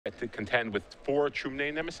to contend with 4 True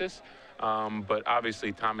Name Nemesis, but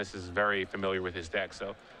obviously Thomas is very familiar with his deck,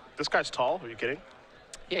 so. This guy's tall. Are you kidding?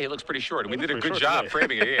 Yeah, he looks pretty short. We did a pretty good short job today.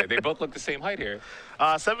 framing it. Yeah, they both look the same height here.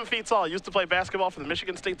 7 feet tall. Used to play basketball for the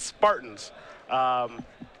Michigan State Spartans. I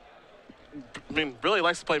mean, really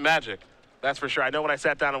likes to play Magic. That's for sure. I know when I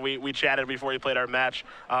sat down and we chatted before he played our match,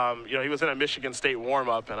 you know, he was in a Michigan State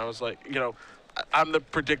warm-up, and I was like, you know, I'm the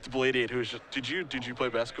predictable idiot who's just, did you play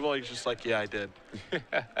basketball? He's just like, yeah, I did.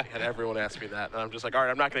 And everyone asked me that, and I'm just like, all right,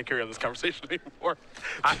 I'm not going to carry on this conversation anymore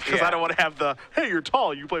because I don't want to have the, hey, you're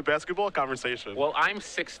tall, you play basketball conversation. Well, I'm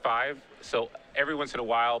 6'5", so every once in a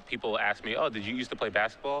while people ask me, oh, did you used to play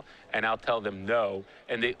basketball? And I'll tell them no,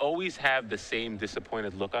 and they always have the same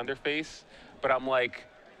disappointed look on their face, but I'm like,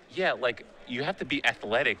 yeah, like, you have to be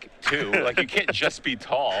athletic, too. Like, you can't just be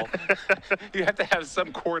tall. You have to have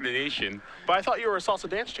some coordination. But I thought you were a salsa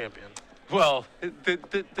dance champion. Well,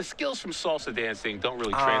 the skills from salsa dancing don't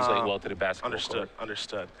really translate well to the basketball court.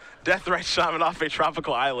 Understood. Deathrite Shaman off a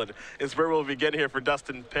tropical island is where we'll begin here for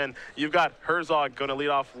Dustin Penn. You've got Herzog going to lead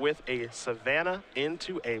off with a Savannah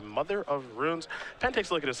into a Mother of Runes. Penn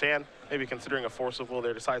takes a look at his hand, maybe considering a Force of Will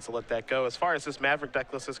there, decides to let that go. As far as this Maverick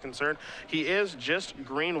deck list is concerned, he is just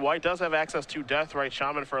green-white, does have access to Deathrite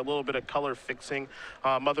Shaman for a little bit of color fixing.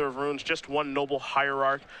 Mother of Runes, just 1 Noble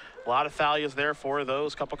Hierarch. A lot of Thalias there for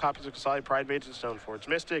those. Couple copies of Kasali Pride Mage and Stoneforge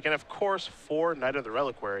Mystic. And of course, 4 Knight of the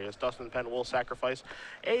Reliquary, as Dustin Penn will sacrifice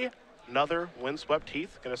another Windswept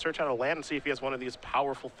Heath. Going to search out a land and see if he has one of these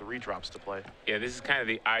powerful 3-drops to play. Yeah, this is kind of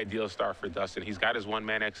the ideal start for Dustin. He's got his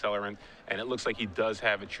 1-mana Accelerant, and it looks like he does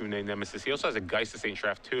have a True Name Nemesis. He also has a Geist of St.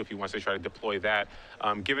 Shraft, too, if he wants to try to deploy that.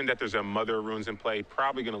 Given that there's a Mother of Runes in play,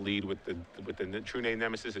 probably going to lead with the True Name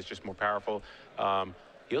Nemesis. It's just more powerful.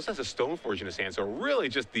 He also has a Stoneforge in his hand, so really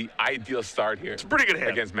just the ideal start here. It's a pretty good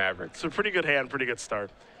hand. Against Maverick. It's a pretty good hand, pretty good start.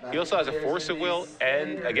 He also has a Force of Will,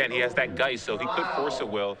 and again, he has that Geist, so he could Force of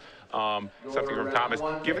Will something from Thomas.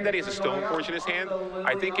 Given that he has a Stoneforge in his hand,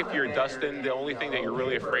 I think if you're Dustin, the only thing that you're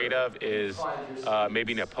really afraid of is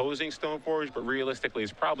maybe an opposing Stoneforge, but realistically,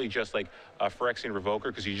 it's probably just like a Phyrexian Revoker,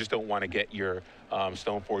 because you just don't want to get your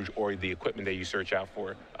Stoneforge or the equipment that you search out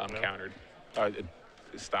for countered.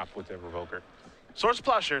 Stop with the Revoker. Swords of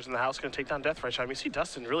Plowshares in the house, going to take down Deathrite Shaman. You see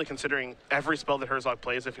Dustin really considering every spell that Herzog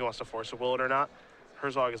plays if he wants to Force a Will it or not.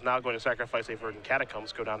 Herzog is now going to sacrifice a Verdant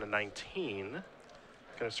Catacombs, go down to 19. Going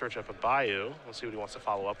to search up a Bayou. Let's see what he wants to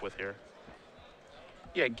follow up with here.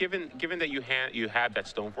 Yeah, given that you have that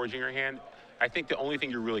Stoneforge in your hand, I think the only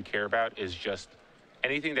thing you really care about is just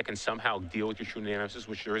anything that can somehow deal with your True Name Nemesis,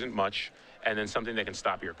 which there isn't much, and then something that can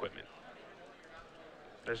stop your equipment.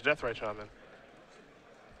 There's Deathrite Shaman.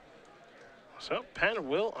 So Penn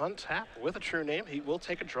will untap with a True Name. He will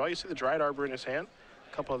take a draw. You see the Dryad Arbor in his hand.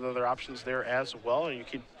 A couple of other options there as well. And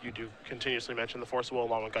you do continuously mention the Force of Will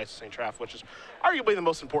along with Geist of St. Shraft, which is arguably the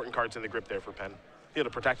most important cards in the grip there for Penn. He'll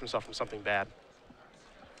to protect himself from something bad.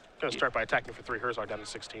 Going to start by attacking for 3 Herzog down to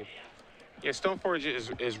 16. Yeah, Stoneforge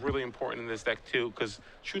is really important in this deck too, because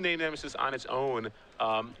True Name Nemesis on its own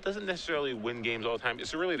doesn't necessarily win games all the time.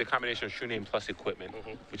 It's really the combination of True Name plus equipment,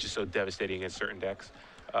 which is so devastating against certain decks.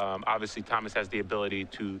 Obviously, Thomas has the ability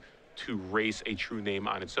to race a True Name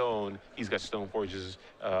on its own. He's got Stoneforges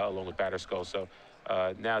along with Batterskull. So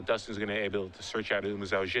now Dustin's going to be able to search out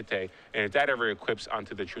Umuzao Jite, and if that ever equips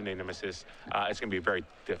onto the True Name Nemesis, it's going to be very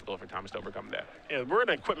difficult for Thomas to overcome that. Yeah, we're in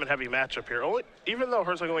an equipment-heavy matchup here. Even though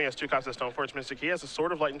Herzog only has 2 copies of Stoneforge Mystic, he has a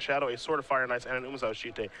Sword of Light and Shadow, a Sword of Fire and Ice, and an Umuzao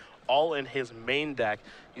Jite, all in his main deck.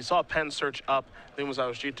 You saw Penn search up the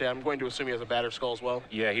Umuzao Jite. I'm going to assume he has a Batterskull as well.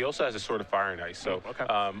 Yeah, he also has a Sword of Fire and Ice. So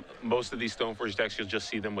most of these Stoneforge decks, you'll just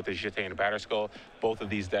see them with a Jite and a Batterskull. Both of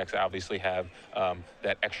these decks obviously have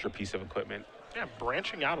that extra piece of equipment. Yeah,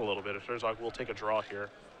 branching out a little bit. Herzog will take a draw here.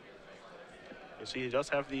 You see, he does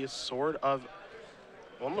have the Sword of...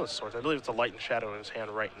 one of the swords. I believe it's a Light and Shadow in his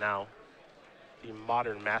hand right now. The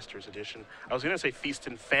Modern Masters Edition. I was going to say Feast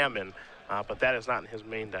and Famine, but that is not in his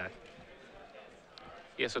main deck.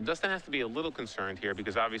 Yeah, so Dustin has to be a little concerned here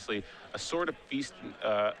because obviously a Sword of Feast,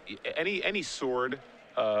 any sword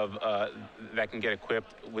of that can get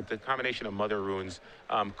equipped with the combination of Mother Runes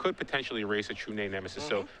could potentially erase a True Name Nemesis.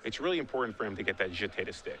 So it's really important for him to get that Jite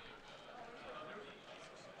to stick.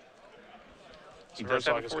 He does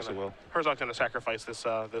have a Force of Will. Herzog's going to sacrifice this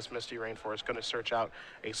this Misty Rainforest. Going to search out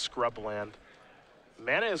a Scrub land.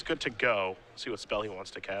 Mana is good to go. Let's see what spell he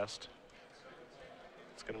wants to cast.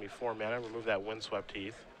 It's going to be 4 mana. Remove that Windswept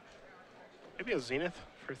Heath. Maybe a Zenith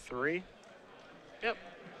for 3. Yep.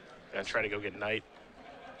 And try to go get Knight.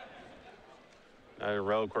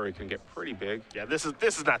 Reliquary can get pretty big. Yeah, this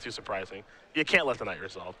is not too surprising. You can't let the Knight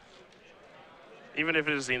resolve. Even if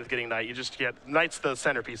it is Zenith getting Knight, you just get Knight's the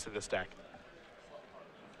centerpiece of this deck.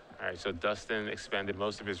 All right, so Dustin expended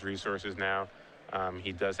most of his resources now.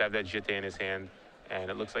 He does have that Jitte in his hand,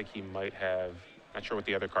 and it looks like he might have, not sure what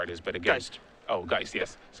the other card is, but again. Geist. Oh, Geist,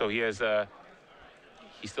 yes. So he has,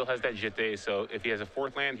 he still has that Jitte, so if he has a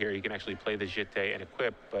 4th land here, he can actually play the Jitte and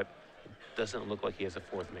equip, but it doesn't look like he has a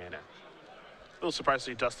 4th mana. A little surprised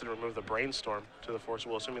to see Dustin remove the Brainstorm to the Force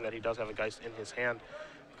Will, assuming that he does have a Geist in his hand,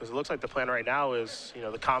 because it looks like the plan right now is,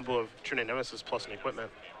 the combo of True Name Nemesis plus an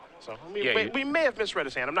equipment. So we may have misread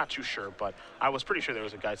his hand. I'm not too sure, but I was pretty sure there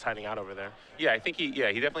was a Geist hiding out over there. Yeah, I think he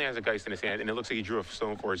definitely has a Geist in his hand, and it looks like he drew a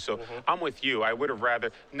Stoneforge. So I'm with you. I would have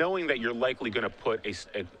rather, knowing that you're likely going to put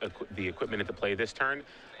the equipment into play this turn,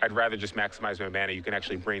 I'd rather just maximize my mana. You can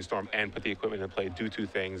actually Brainstorm and put the equipment into play, do 2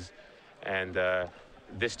 things, and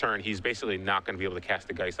this turn he's basically not going to be able to cast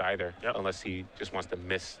the Geist either, unless he just wants to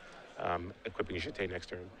miss equipping Jitte next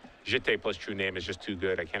turn. Jitte plus True Name is just too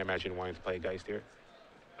good. I can't imagine wanting to play a Geist here.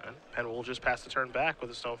 And Penn will just pass the turn back with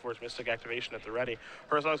a Stoneforge Mystic activation at the ready.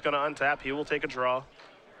 Herzog's going to untap. He will take a draw.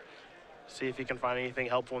 See if he can find anything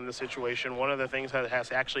helpful in this situation. One of the things that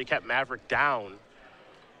has actually kept Maverick down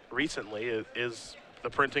recently is the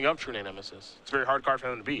printing of True Name Nemesis. It's a very hard card for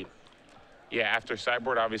them to beat. Yeah, after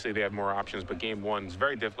sideboard, obviously they have more options, but game 1 is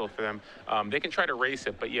very difficult for them. They can try to race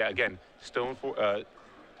it, but yeah, again,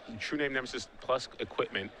 True Name Nemesis plus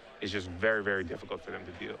equipment is just very, very difficult for them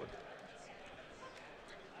to deal with.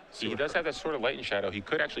 He does have that sort of Light and Shadow. He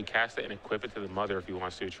could actually cast it and equip it to the Mother if he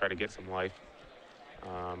wants to try to get some life.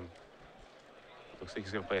 Looks like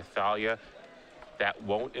he's going to play a Thalia. That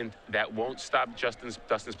won't stop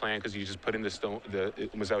Dustin's plan, because you just put in the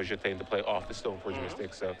Umezawa Jitte to play off the Stoneforge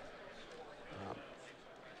Mystic. So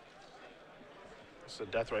it's a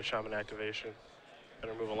Deathrite Shaman activation.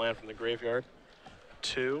 Gonna remove a land from the graveyard.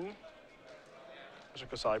 2. There's a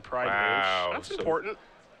Qasali Pride Mage. That's important.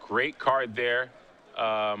 Great card there.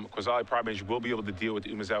 Qasali Pride Mage will be able to deal with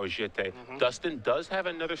the Umezawa Jitte. Dustin does have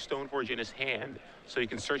another Stoneforge in his hand, so he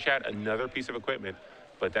can search out another piece of equipment,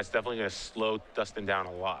 but that's definitely going to slow Dustin down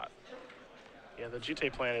a lot. Yeah, the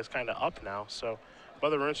Jitte plan is kind of up now, so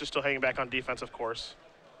Mother Runes is still hanging back on defense, of course.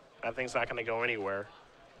 That thing's not going to go anywhere.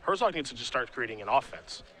 Herzog needs to just start creating an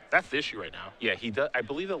offense. That's the issue right now. Yeah, he does. I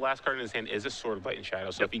believe the last card in his hand is a Sword of Light and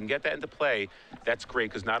Shadow. So if he can get that into play, that's great,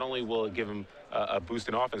 because not only will it give him a boost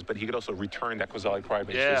in offense, but he could also return that Qasali Pride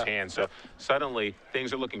Mage to his hand. So suddenly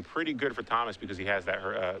things are looking pretty good for Thomas, because he has that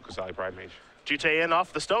Qasali Pride Mage. Jitte in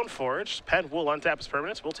off the Stoneforge. Penn will untap his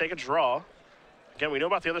permanents. We'll take a draw. Again, we know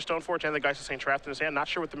about the other Stoneforge and the Geist of St. Trapped in his hand. Not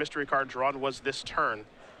sure what the mystery card drawn was this turn.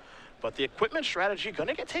 But the equipment strategy going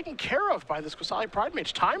to get taken care of by this Qasali Pride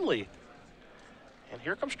Mage. Timely. And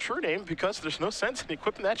here comes True Name, because there's no sense in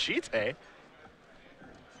equipping that Jitte.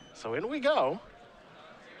 So in we go.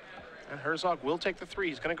 And Herzog will take the 3.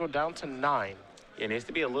 He's going to go down to 9. Yeah, and he has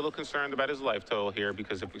to be a little concerned about his life total here,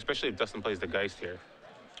 because especially if Dustin plays the Geist here.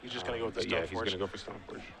 He's just going to go with the Stoneforge. Yeah, he's going to go for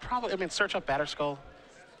Stoneforge. Probably, I mean, search up Batterskull.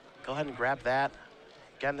 Go ahead and grab that.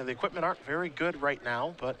 Again, the equipment aren't very good right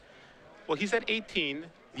now, but... Well, he's at 18.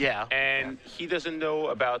 Yeah. And he doesn't know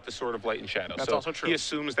about the Sword of Light and Shadow. That's so also true. He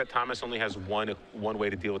assumes that Thomas only has one way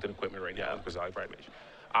to deal with an equipment right now, with Qasali Pride Mage.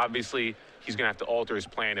 Obviously, he's going to have to alter his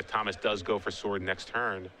plan if Thomas does go for Sword next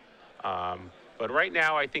turn. But right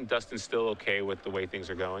now, I think Dustin's still okay with the way things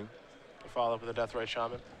are going. Follow up with a Deathrite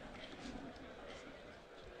Shaman.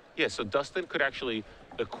 Yeah, so Dustin could actually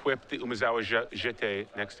equip the Umezawa Jitte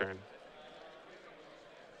next turn.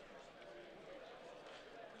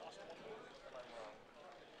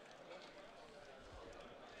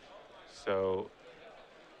 So,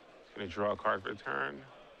 he's going to draw a card for the turn.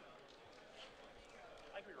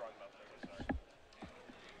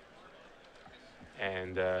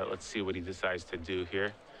 And let's see what he decides to do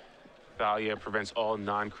here. Thalia prevents all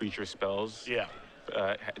non-creature spells. Yeah.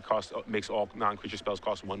 Makes all non-creature spells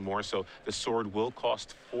cost 1 more. So the sword will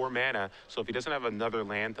cost 4 mana. So if he doesn't have another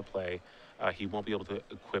land to play, he won't be able to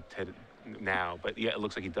equip it now. But yeah, it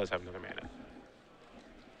looks like he does have another mana.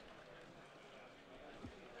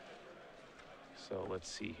 So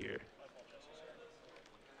let's see here.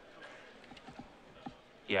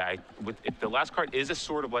 Yeah, if the last card is a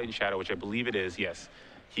Sword of Light and Shadow, which I believe it is, yes.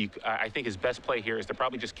 I think his best play here is to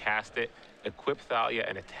probably just cast it, equip Thalia,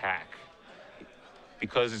 and attack.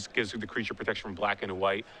 Because it gives the creature protection from black and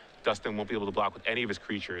white, Dustin won't be able to block with any of his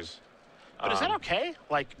creatures. But is that okay?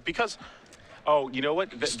 Like, because... Oh, you know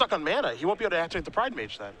what? He's stuck on mana. He won't be able to activate the Pride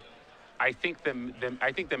Mage then. I think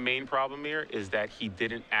the main problem here is that he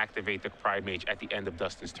didn't activate the Pride Mage at the end of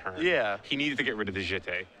Dustin's turn. Yeah. He needed to get rid of the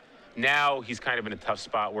Jitte. Now he's kind of in a tough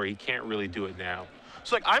spot where he can't really do it now.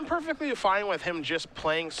 So, like, I'm perfectly fine with him just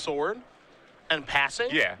playing Sword and passing.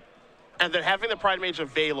 Yeah. And then having the Pride Mage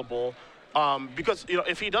available, because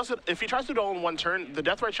if he tries to do it all in one turn, the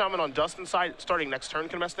Deathrite Shaman on Dustin's side starting next turn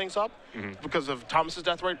can mess things up because of Thomas's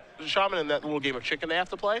Deathrite Shaman and that little game of chicken they have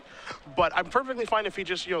to play. But I'm perfectly fine if he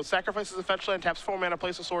just sacrifices a fetch land, taps 4 mana,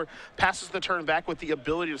 plays a sword, passes the turn back with the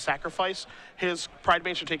ability to sacrifice his Pride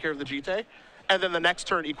Mage to take care of the Jite, and then the next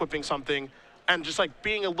turn equipping something. And just like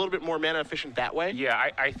being a little bit more mana efficient that way. Yeah,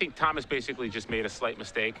 I think Thomas basically just made a slight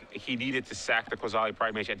mistake. He needed to sack the Quasali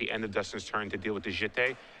Pride Mage at the end of Dustin's turn to deal with the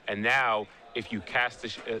Jite. And now, if you cast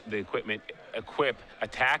the equipment, equip,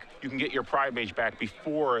 attack, you can get your Pride Mage back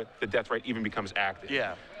before the Deathrite even becomes active.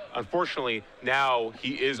 Yeah. Unfortunately, now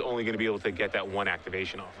he is only going to be able to get that one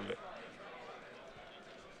activation off of it.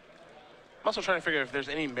 I'm also trying to figure out if there's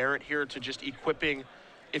any merit here to just equipping.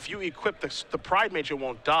 If you equip the Pride Mage, it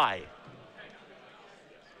won't die.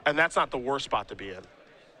 And that's not the worst spot to be in.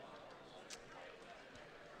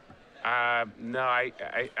 No, I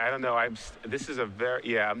don't know. This is a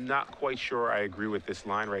I'm not quite sure I agree with this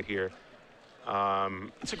line right here.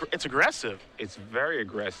 It's aggressive. It's very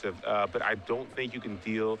aggressive, but I don't think you can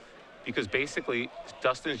deal, because basically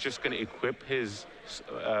Dustin's just going to equip his,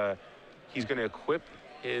 he's going to equip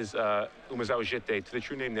his Umazao Jite to the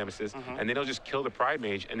True Name Nemesis, and then he'll just kill the Pride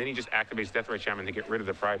Mage, and then he just activates Deathrite Shaman to get rid of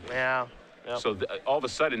the Pride Mage. Yeah. Yep. So all of a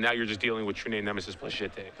sudden, now you're just dealing with True Name Nemesis plus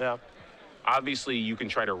Jite. Yeah. Obviously, you can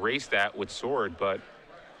try to race that with Sword, but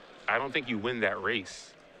I don't think you win that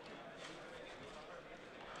race.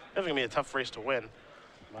 It's going to be a tough race to win.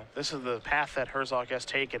 This is the path that Herzog has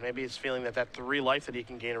taken. Maybe he's feeling that 3 life that he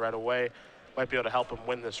can gain right away might be able to help him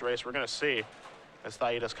win this race. We're going to see as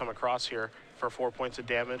Thai does come across here for 4 points of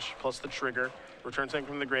damage, plus the trigger. Returns him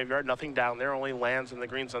from the graveyard, nothing down there, only lands in the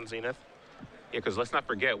Green Sun Zenith. Yeah, because let's not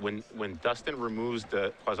forget, when Dustin removes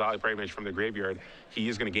the Quasali Pride Mage from the graveyard, he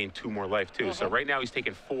is going to gain 2 more life, too. So right now he's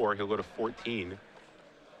taking 4. He'll go to 14.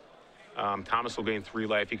 Thomas will gain 3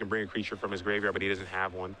 life. He can bring a creature from his graveyard, but he doesn't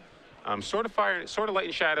have one. Sword of Light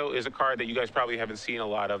and Shadow is a card that you guys probably haven't seen a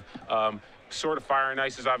lot of. Sword of Fire and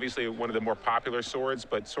Ice is obviously one of the more popular swords,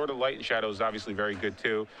 but Sword of Light and Shadow is obviously very good,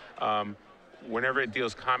 too. Whenever it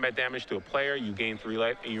deals combat damage to a player, you gain 3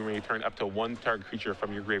 life, and you return up to 1 target creature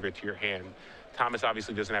from your graveyard to your hand. Thomas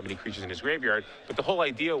obviously doesn't have any creatures in his graveyard, but the whole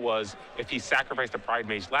idea was if he sacrificed a Pride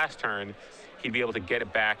Mage last turn, he'd be able to get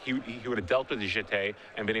it back. He would have dealt with the Jite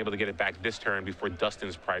and been able to get it back this turn before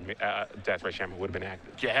Dustin's Deathrite Shaman would have been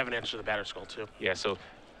active. Yeah, have an answer to the Batter Skull, too. Yeah, so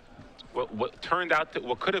what turned out to,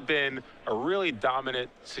 what could have been a really dominant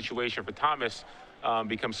situation for Thomas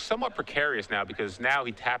becomes somewhat precarious now, because now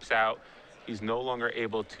he taps out. He's no longer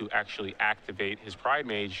able to actually activate his Pride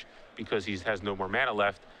Mage because he has no more mana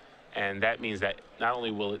left. And that means that not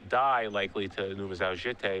only will it die likely to Numazao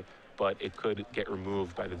Jite, but it could get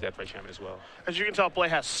removed by the Deathrite Shaman as well. As you can tell, play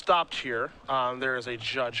has stopped here. There is a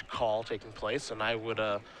judge call taking place, and I would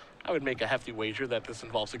make a hefty wager that this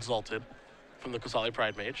involves Exalted from the Quasali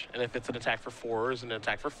Pride Mage, and if it's an attack for 4 and an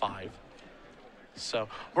attack for 5. So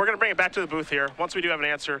we're going to bring it back to the booth here. Once we do have an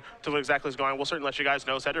answer to what exactly is going on, we'll certainly let you guys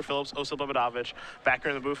know. Cedric Phillips, Osil Babadovich, back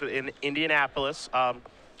here in the booth in Indianapolis.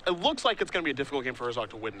 It looks like it's going to be a difficult game for Herzog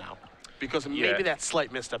to win now, because maybe that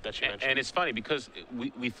slight misstep that you mentioned. And it's funny because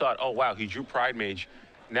we thought, oh, wow, he drew Pride Mage.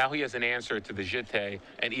 Now he has an answer to the Jite,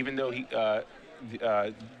 and even though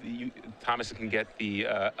Thomas can get the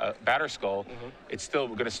Batter Skull, it's still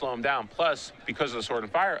going to slow him down. Plus, because of the Sword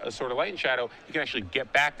of Light and Shadow, he can actually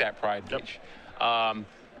get back that Pride Mage.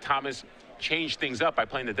 Thomas changed things up by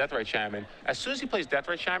playing the Deathrite Shaman. As soon as he plays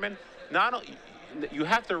Deathrite Shaman, you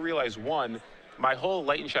have to realize, one, my whole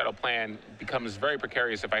Light and Shadow plan becomes very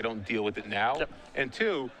precarious if I don't deal with it now. Yep. And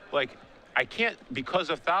 2, like, I can't, because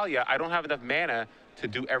of Thalia, I don't have enough mana to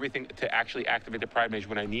do everything to actually activate the Pride Mage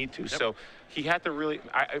when I need to. Yep. So he had to really,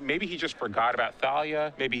 maybe he just forgot about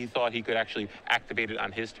Thalia. Maybe he thought he could actually activate it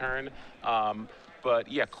on his turn.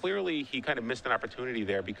 But yeah, clearly he kind of missed an opportunity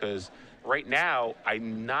there, because right now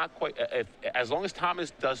I'm not quite, as long as Thomas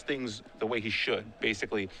does things the way he should,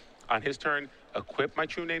 basically on his turn, equip my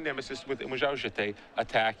True Name Nemesis with Umazao Jite,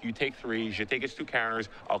 attack, you take 3, Jite gets 2 counters,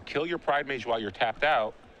 I'll kill your Pride Mage while you're tapped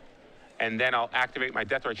out, and then I'll activate my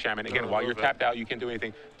Deathrite Shaman. Again, while you're tapped out, you can't do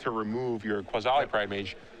anything to remove your Quasali Pride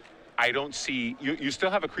Mage. I don't see, you still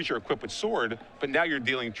have a creature equipped with Sword, but now you're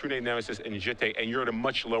dealing True Name Nemesis and Jite, and you're at a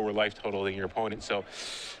much lower life total than your opponent. So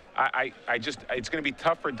it's going to be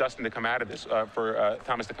tough for Dustin to come out of this, for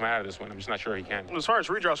Thomas to come out of this one. I'm just not sure he can. As far as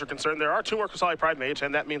redraws are concerned, there are 2 more Kasali Pride Mage,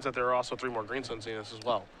 and that means that there are also 3 more Green Sun Zeniths as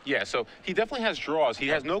well. Yeah, so he definitely has draws. He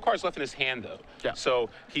has no cards left in his hand, though. Yeah. So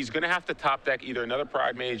he's going to have to top deck either another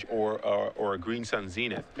Pride Mage or a Green Sun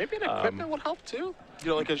Zenith. Maybe an equipment would help, too? You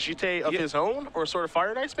know, like a JT of his own, or sort of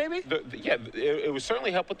Fire Dice, maybe? It would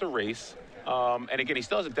certainly help with the race. And again, he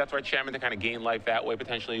still has a Deathrite Shaman to kind of gain life that way,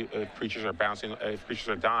 potentially, if creatures are bouncing, if creatures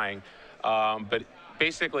are dying. But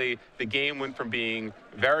basically, the game went from being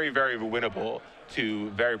very, very winnable to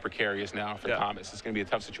very precarious now for Thomas. It's going to be a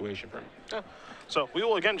tough situation for him. Yeah. So we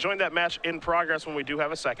will, again, join that match in progress when we do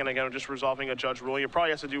have a second. Again, we're just resolving a judge ruling. It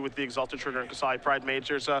probably has to do with the Exalted Trigger and Kasali Pride Mage.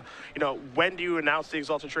 There's a, when do you announce the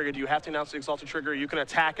Exalted Trigger? Do you have to announce the Exalted Trigger? You can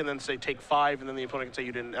attack and then say take 5, and then the opponent can say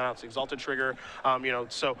you didn't announce the Exalted Trigger.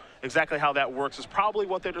 So exactly how that works is probably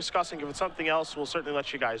what they're discussing. If it's something else, we'll certainly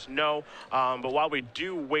let you guys know. But while we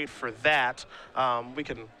do wait for that, we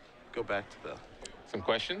can go back to the... Some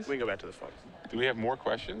questions? We can go back to the phone. Do we have more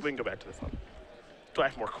questions? We can go back to the phone. Do I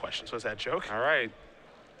have more questions? Was that a joke? All right.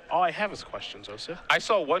 All I have is questions, Osa. I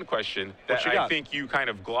saw one question that I think you kind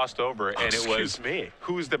of glossed over, and it was,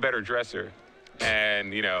 who's the better dresser?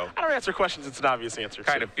 And, I don't answer questions. It's an obvious answer.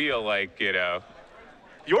 Kind of feel like,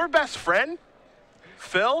 Your best friend,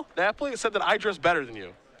 Phil Napoli, said that I dress better than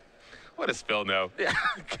you. What does Phil know? Yeah.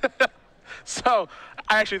 So,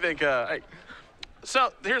 I actually think,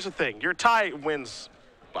 so here's the thing. Your tie wins,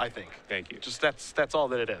 I think. Thank you. Just that's all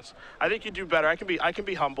that it is. I think you do better. I can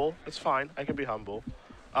be humble. It's fine. I can be humble.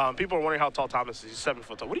 People are wondering how tall Thomas is. He's 7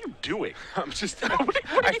 foot tall. What are you doing? I'm just.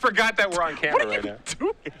 I forgot that we're on camera right now. What are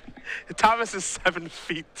you doing? Thomas is 7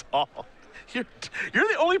 feet tall. You're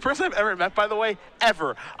the only person I've ever met, by the way,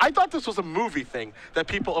 ever. I thought this was a movie thing that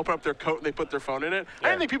people open up their coat and they put their phone in it. Yeah.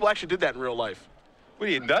 I didn't think people actually did that in real life. What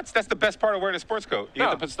are you, nuts? That's the best part of wearing a sports coat. You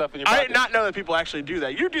have to put stuff in your pocket. I did not know that people actually do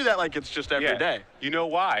that. You do that like it's just every day. You know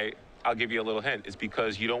why? I'll give you a little hint. It's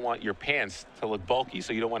because you don't want your pants to look bulky,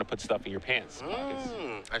 so you don't want to put stuff in your pants.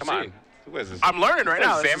 Come on. What is this? I'm learning right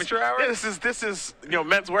now. This amateur hour? Yeah, this is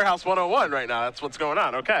Men's Warehouse 101 right now. That's what's going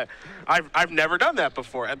on. Okay. I've never done that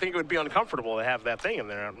before. I think it would be uncomfortable to have that thing in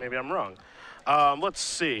there. Maybe I'm wrong. Let's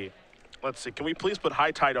see. Can we please put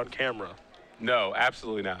High Tide on camera? No,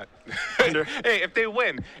 absolutely not. Hey, if they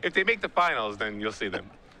win, if they make the finals, then you'll see them.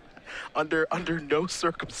 Under no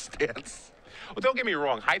circumstance. Well, don't get me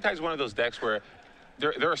wrong. High Tide is one of those decks where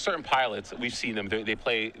there are certain pilots, we've seen them, they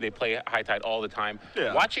play High Tide all the time.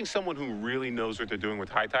 Yeah. Watching someone who really knows what they're doing with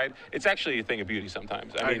High Tide, it's actually a thing of beauty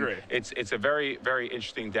sometimes. I mean, agree. It's a very, very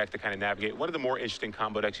interesting deck to kind of navigate. One of the more interesting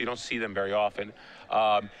combo decks. You don't see them very often.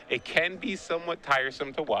 It can be somewhat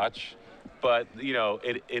tiresome to watch, but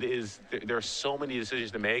there are so many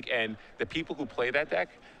decisions to make, and the people who play that deck,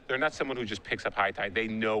 they're not someone who just picks up High Tide. They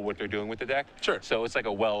know what they're doing with the deck. Sure. So it's like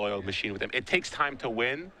a well-oiled machine with them. It takes time to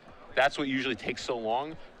win. That's what usually takes so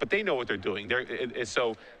long, but they know what they're doing.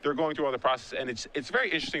 So they're going through all the process, and it's very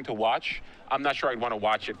interesting to watch. I'm not sure I'd want to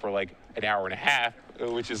watch it for like an hour and a half,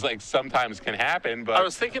 which is like sometimes can happen. But I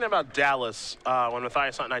was thinking about Dallas when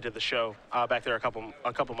Matthias and I did the show back there a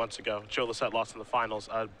couple months ago. Joe Lissette lost in the finals.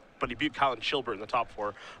 But he beat Colin Chilbert in the top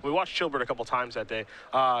 4. We watched Chilbert a couple times that day.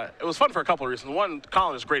 It was fun for a couple of reasons. One,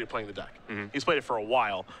 Colin is great at playing the deck. He's played it for a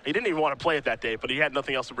while. He didn't even want to play it that day, but he had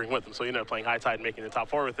nothing else to bring with him, so he ended up playing High Tide and making the top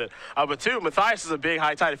 4 with it. But 2, Matthias is a big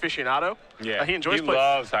High Tide aficionado. Yeah, he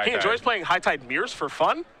loves High Tide. He enjoys playing High Tide mirrors for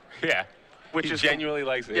fun. Yeah. He genuinely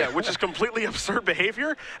likes it. Yeah, which is completely absurd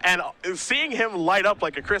behavior. And seeing him light up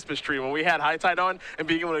like a Christmas tree when we had High Tide on and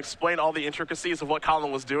being able to explain all the intricacies of what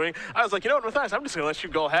Colin was doing, I was like, you know what, Matthias, I'm just going to let you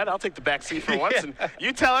go ahead. I'll take the back seat for once, and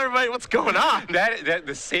you tell everybody what's going on.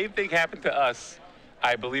 The same thing happened to us.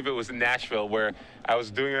 I believe it was in Nashville, where I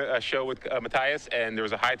was doing a show with Matthias, and there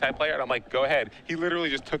was a High Tide player, and I'm like, go ahead. He literally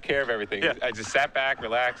just took care of everything. Yeah. I just sat back,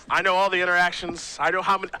 relaxed. I know all the interactions. I know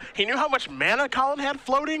he knew how much mana Colin had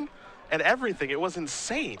floating. And everything. It was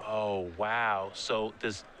insane. Oh, wow. So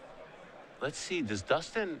did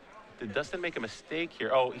Dustin make a mistake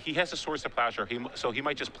here? Oh, he has a Swords to Plowshare, so he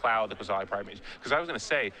might just plow the Kasali Pride Mage. Because I was going to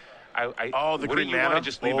say, the green mana? Want to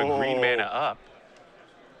just leave a green mana up?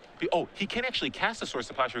 Oh, he can actually cast the Swords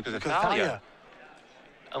to Plowshare because of Thalia.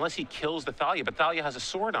 Unless he kills the Thalia, but Thalia has a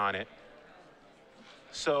sword on it.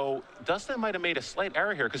 So Dustin might have made a slight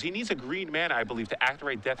error here because he needs a green mana, I believe, to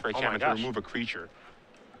activate Deathrite Shaman to remove a creature.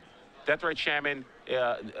 Deathrite Shaman,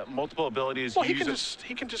 multiple abilities. Well, he can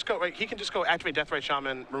just go activate Deathrite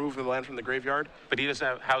Shaman, remove the land from the graveyard. But he doesn't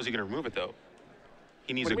have. How is he going to remove it though?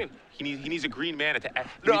 He needs What do you mean? he needs a green mana to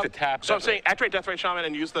No, needs to tap. so I'm saying activate Deathrite Shaman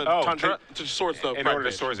and use the Tundra to swords the in Pride order to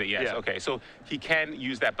Mage. swords it. Yes. Yeah. Okay. So he can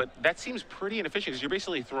use that, but that seems pretty inefficient because you're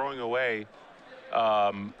basically throwing away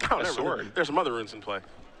a sword. There's some other runes in play.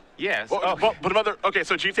 Yes. Well, but mother. Okay,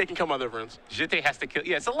 so Jite can kill other runes. Jite has to kill.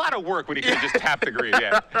 Yeah, it's a lot of work when he can just tap the green.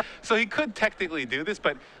 Yeah. So he could technically do this,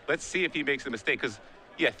 but let's see if he makes a mistake. Because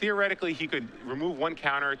yeah, theoretically he could remove one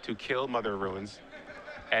counter to kill Mother of Runes,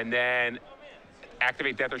 and then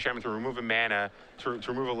activate Deathrite Shaman to remove a mana, to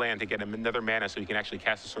remove a land to get him another mana, so he can actually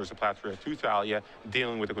cast the Source of Plethora to Thalia,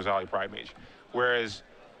 dealing with the Ghazali Pride Mage. Whereas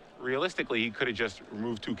realistically, he could have just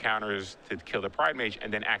removed 2 counters to kill the Pride Mage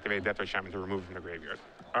and then activate Deathrite Shaman to remove from the graveyard.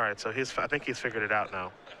 All right, so I think he's figured it out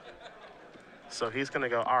now. So he's going to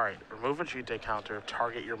go, all right, remove a Jite counter,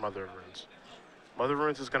 target your Mother of Runes. Mother of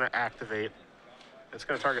Runes is going to activate. It's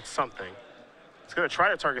going to target something. It's going to try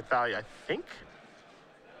to target Thalia, I think,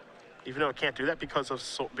 even though it can't do that because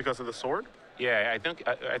of the sword. Yeah, I think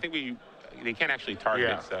they can't actually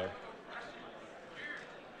target it, so.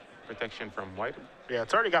 Protection from white? Yeah,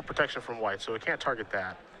 it's already got protection from white, so it can't target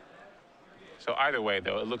that. So either way,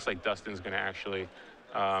 though, it looks like Dustin's going to actually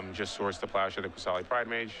just source the Plowshare, the Ghazali Pride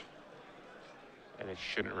Mage, and it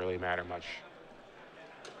shouldn't really matter much.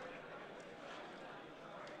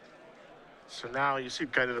 So now you see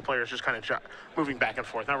kind of the players just kind of moving back and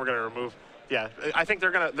forth. Now we're going to remove. Yeah, I think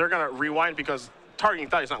they're gonna rewind because targeting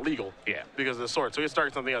Thalia is not legal. Yeah. Because of the sword. So he has to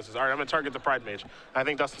target something else. All right, I'm going to target the Pride Mage. I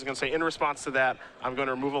think Dustin's going to say, in response to that, I'm going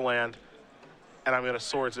to remove a land, and I'm going to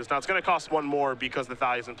swords this. Now it's going to cost 1 more because the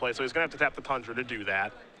Thalia's in play, so he's going to have to tap the Tundra to do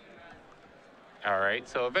that. All right.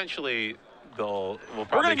 So eventually, we'll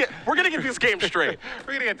probably We're gonna get this game straight.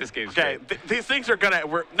 We're gonna get this game Okay, straight. these things are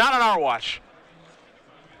we're not on our watch.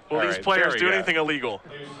 Will All these right, players there we do go. anything illegal?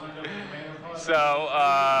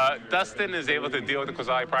 So Dustin is able to deal with the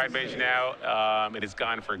Ghazali Pride Mage now. It is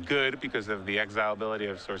gone for good because of the exile ability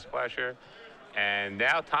of Source Splasher. And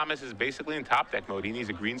now Thomas is basically in top deck mode. He needs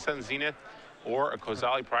a Green Sun Zenith or a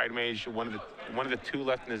Ghazali Pride Mage, one of the 2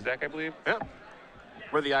 left in his deck, I believe. Yeah.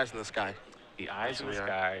 We're the eyes in the sky. The eyes in the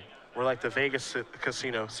sky. We're like the Vegas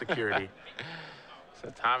casino security.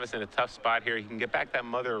 So Thomas in a tough spot here. He can get back that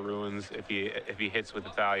Mother of Runes if he hits with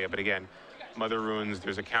the Thalia. But again, Mother of Runes,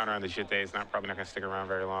 there's a counter on the Jite. It's probably not going to stick around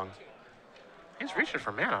very long. He's reaching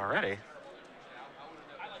for mana already.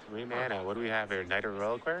 3 mana. What do we have here? Knight of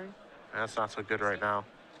Reliquary? That's not so good right now.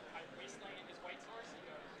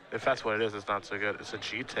 If that's what it is, it's not so good. It's a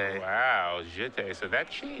Jite. Wow, Jite. So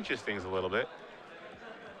that changes things a little bit.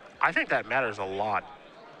 I think that matters a lot,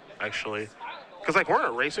 actually. Because, like, we're in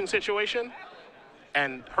a racing situation,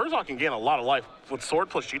 and Herzog can gain a lot of life with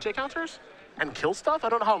sword plus Jite counters and kill stuff. I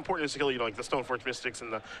don't know how important it is to kill, like the Stoneforge Mystics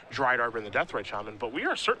and the Dried Arbor and the Deathrite Shaman, but we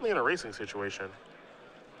are certainly in a racing situation.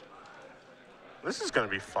 This is going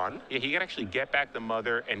to be fun. Yeah, he can actually get back the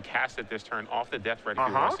Mother and cast it this turn off the Deathrite if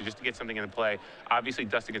he wants to, just to get something into play. Obviously,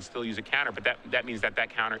 Dustin can still use a counter, but that means that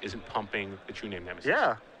counter isn't pumping the True Name Nemesis.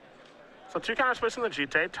 Yeah. So 2 counters placed on the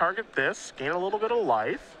Jite, target this, gain a little bit of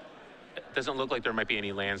life. It doesn't look like there might be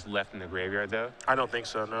any lands left in the graveyard, though. I don't think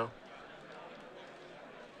so, no.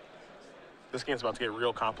 This game's about to get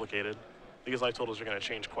real complicated. These life totals are going to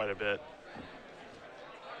change quite a bit.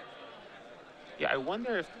 Yeah, I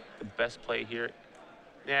wonder if the best play here...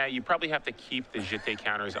 Yeah, you probably have to keep the Jite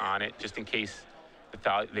counters on it, just in case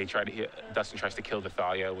Dustin tries to kill the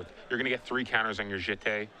Thalia. You're going to get 3 counters on your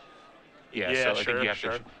Jite. Yeah, so I think you have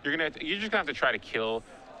to. You're just gonna have to try to kill.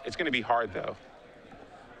 It's gonna be hard though.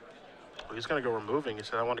 Well, he's gonna go removing. He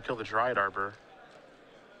said, "I want to kill the Dried Arbor."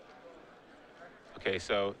 Okay,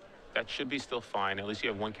 so that should be still fine. At least you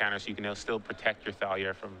have 1 counter, so you can still protect your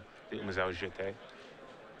Thalia from the Umezawa Jite.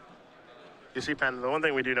 You see, Penn, the one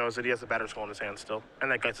thing we do know is that he has the Battered Skull in his hand still, and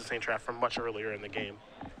that Geist of Saint Trap from much earlier in the game.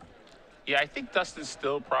 Yeah, I think Dustin's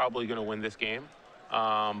still probably gonna win this game,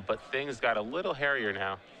 but things got a little hairier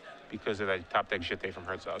now because of that top deck Jite from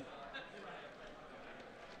Herzog.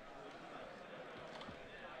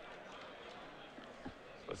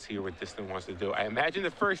 Let's see what Dustin wants to do. I imagine the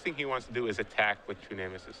first thing he wants to do is attack with True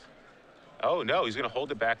Nemesis. Oh no, he's gonna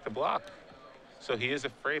hold it back to block. So he is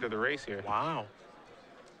afraid of the race here. Wow.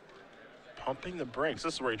 Pumping the brakes.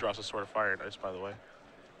 This is where he draws a Sword of Fire and Ice, by the way.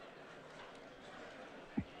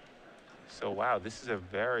 So wow, this is a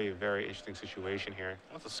very, very interesting situation here.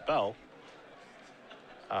 That's a spell.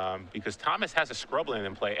 Because Thomas has a Scrubland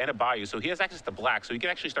in play and a Bayou, so he has access to black, so he can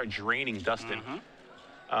actually start draining Dustin.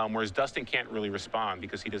 Whereas Dustin can't really respond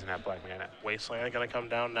because he doesn't have black mana. Wasteland gonna come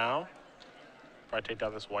down now. Probably take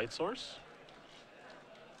down this white source.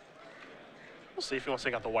 We'll see if he wants to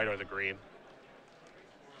take out the white or the green.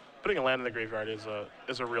 Putting a land in the graveyard is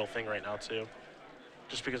a real thing right now too.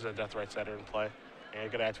 just because of the death rights that are in play. And you're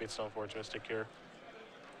going to activate Stoneforge Mystic here.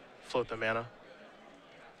 Float the mana.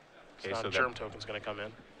 Okay, so Germ Token's going to come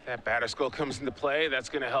in. That Batter Skull comes into play. That's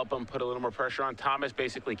going to help him put a little more pressure on. Thomas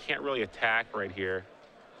basically can't really attack right here.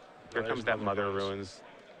 Here comes that Mother Ruins.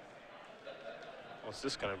 What's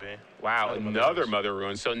this going to be? Wow, another Mother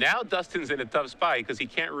Ruins. So now Dustin's in a tough spot because he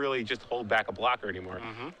can't really just hold back a blocker anymore.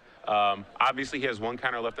 Obviously, he has one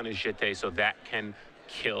counter left on his Jitte, so that can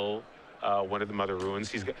kill one of the Mother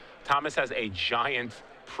Ruins. Thomas has a giant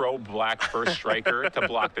pro-black first striker to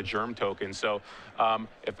block the Germ Token. So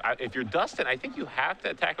if you're Dustin, I think you have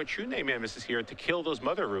to attack with True Name Nemesis here to kill those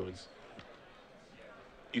Mother Ruins.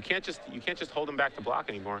 You can't just hold him back to block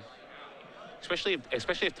anymore. Especially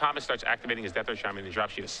if Thomas starts activating his Death Ray Shaman and he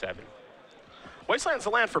drops you to 7. Wasteland's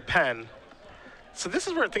the land for Penn. So this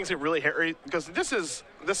is where things get really hairy, because this is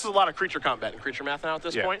a lot of creature combat and creature math now at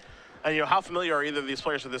this point. And how familiar are either of these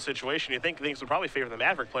players with this situation? You think things would probably favor the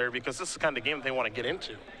Maverick player because this is the kind of game that they want to get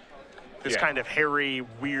into. This kind of hairy,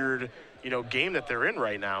 weird, game that they're in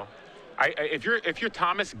right now. If you're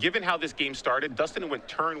Thomas, given how this game started, Dustin went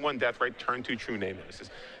turn 1 Death Right, turn 2 True Name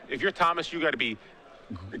Nemesis. If you're Thomas, you got to be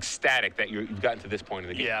ecstatic that you've gotten to this point in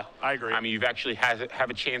the game. Yeah, I agree. I mean, you've actually have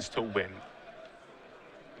a chance to win.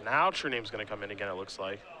 Now True Name's going to come in again, it looks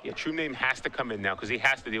like. Yeah, True Name has to come in now because he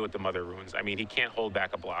has to deal with the Mother Ruins. I mean, he can't hold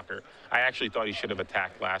back a blocker. I actually thought he should have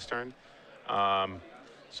attacked last turn.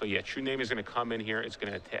 So yeah, True Name is going to come in here. It's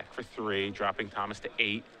going to attack for 3, dropping Thomas to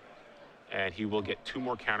 8. And he will get 2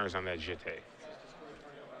 more counters on that Jitte.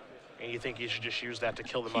 And you think he should just use that to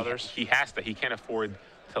kill the Mothers? He has to. He can't afford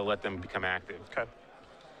to let them become active. Okay.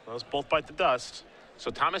 Those both bite the dust. So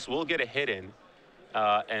Thomas will get a hit in.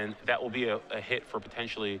 And that will be a hit for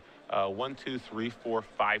potentially 1, 2, 3, 4,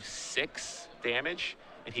 5, 6 damage.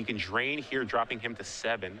 And he can drain here, dropping him to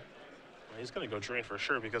 7. Well, he's going to go drain for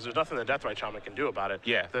sure because there's nothing the Deathrite Shaman can do about it.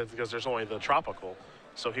 Yeah. Because there's only the Tropical.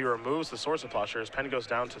 So he removes the Source of Posture. His pen goes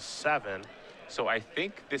down to 7. So I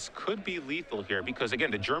think this could be lethal here because,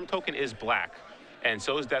 again, the Germ Token is black. And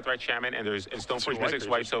so is Deathrite Shaman, and Stoneforge Mystic's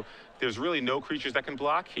white. So there's really no creatures that can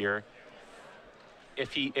block here.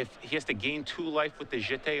 If he has to gain 2 life with the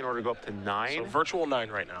Jitte in order to go up to 9. So virtual 9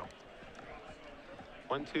 right now.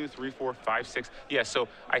 1, 2, 3, 4, 5, 6. Yeah, so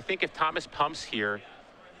I think if Thomas pumps here,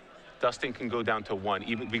 Dustin can go down to 1,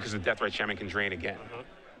 even because the Deathrite Shaman can drain again.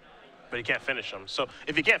 But he can't finish him. So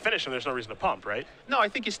if you can't finish him, there's no reason to pump, right? No, I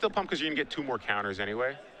think you still pump because you're going to get 2 more counters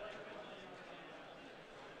anyway.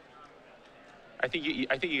 I think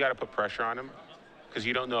you got to put pressure on him because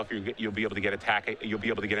you don't know if you'll be able to get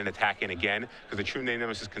an attack in again because the True Name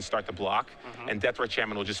Nemesis can start to block and Deathrite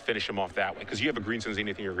Shaman will just finish him off that way because you have a Green Sun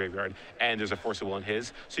Zenith in your graveyard and there's a Force of Will in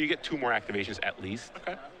his, so you get 2 more activations at least.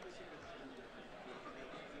 Okay.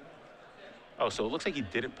 Oh, so it looks like he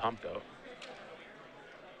didn't pump though.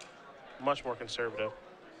 Much more conservative.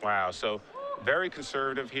 Wow, so very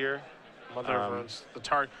conservative here. Mother of Runes.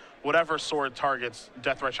 Whatever sword targets,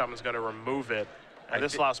 Deathrite Shaman's going to remove it. And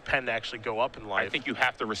this allows Penn to actually go up in life. I think you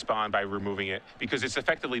have to respond by removing it because it's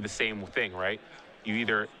effectively the same thing, right? If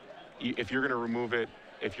you're going to remove it,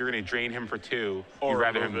 if you're going to drain him for 2, you'd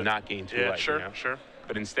rather him not gain 2 life. Sure, sure.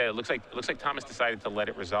 But instead, it looks like Thomas decided to let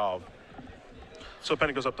it resolve. So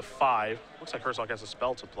Penn goes up to 5. Looks like Herzog has a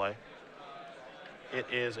spell to play. It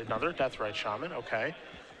is another Deathrite Shaman, okay.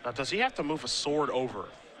 Now, does he have to move a sword over?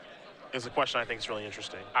 Is the question I think is really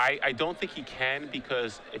interesting. I don't think he can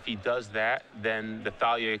because if he does that, then the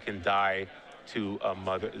Thalia can die to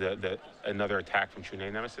another attack from True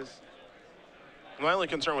Name Nemesis. My only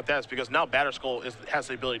concern with that is because now Batter Skull has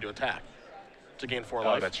the ability to attack to gain 4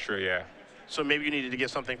 life. Oh, that's true, yeah. So maybe you needed to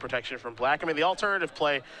give something protection from black. I mean, the alternative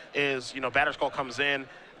play is, Batter Skull comes in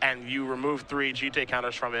and you remove 3 Jitte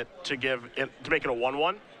counters from it to make it a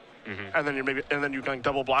 1/1. And then you can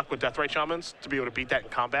double block with Deathrite Shamans to be able to beat that in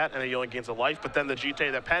combat, and then he only gains a life. But then the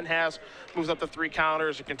Jitte that Penn has moves up to 3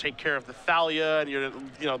 counters. It can take care of the Thalia, and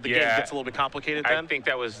the game gets a little bit complicated then. I think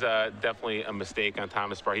that was definitely a mistake on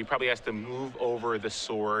Thomas' part. He probably has to move over the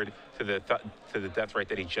sword to the Deathrite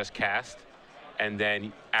that he just cast, and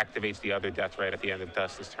then activates the other Deathrite at the end of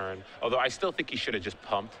Dustin's turn. Although I still think he should have just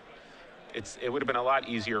pumped. It would have been a lot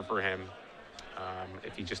easier for him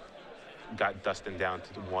if he just got Dustin down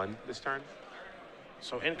to 1 this turn.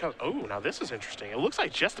 So in comes, now this is interesting. It looks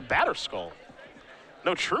like just a Batter Skull.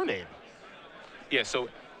 No True Name. Yeah, so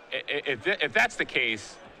if that's the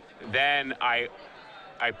case, then I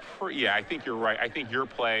think you're right. I think your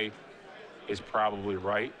play is probably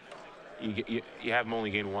right. You have him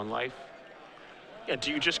only gain 1 life. Yeah,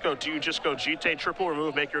 do you just go Jitte, triple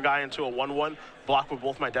remove, make your guy into a 1/1, block with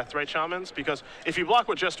both my Deathrite Shamans? Because if you block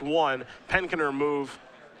with just 1, Penn can remove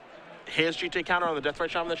his GT counter on the Death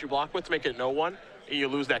Right Shaman that you block with to make it no one, and you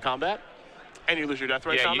lose that combat, and you lose your Death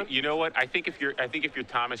Right Shaman. You know what? I think if you're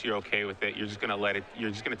Thomas, you're okay with it. You're just gonna let it.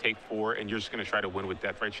 You're just gonna take 4, and you're just gonna try to win with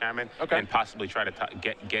Death Right Shaman, and possibly try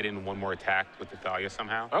to get in one more attack with the Thalia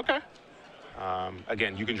somehow. Okay.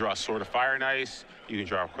 Again, you can draw a Sword of Fire and Ice. You can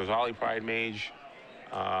draw a Quasali Pride Mage.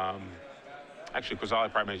 Actually,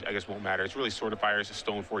 Quasali Pride Mage, I guess, won't matter. It's really Sword of Fire. It's a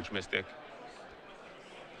Stoneforge Mystic.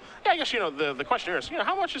 Yeah, I guess, the question here is,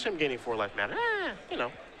 how much is him gaining 4 life mana?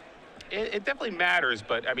 It definitely matters,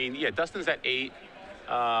 but, I mean, yeah, Dustin's at 8.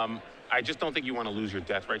 I just don't think you want to lose your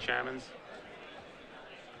Death Right Shamans.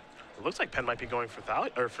 It looks like Penn might be going for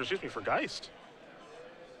for Geist.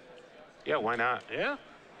 Yeah, why not? Yeah.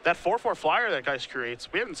 That 4/4 flyer that Geist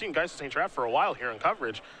creates, we haven't seen Geist St. Trap for a while here in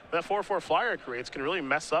coverage. That 4/4 flyer it creates can really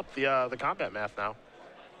mess up the combat math now.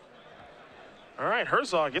 All right,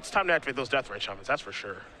 Herzog, it's time to activate those Death Right Shamans, that's for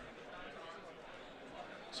sure.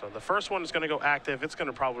 So the first one is going to go active. It's going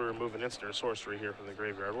to probably remove an instant or sorcery here from the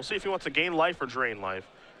graveyard. We'll see if he wants to gain life or drain life.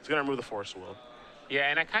 He's going to remove the Force Will. Yeah,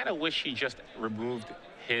 and I kind of wish he just removed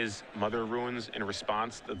his Mother Ruins in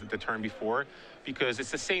response to the turn before, because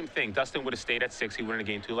it's the same thing. Dustin would have stayed at 6, he wouldn't have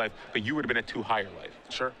gained 2 life, but you would have been at 2 higher life.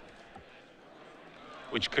 Sure.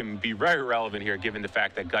 Which can be very relevant here, given the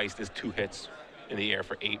fact that Geist is 2 hits in the air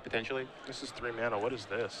for 8, potentially. This is 3 mana. What is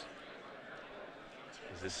this?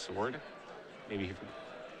 Is this Sword? Maybe he...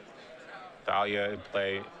 Thalia in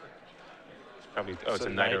play. It's probably... Oh, it's a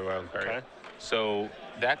Knight or Wildcard. Okay. So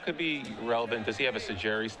that could be relevant. Does he have a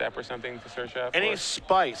Sageri step or something to search out? Any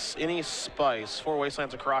spice. 4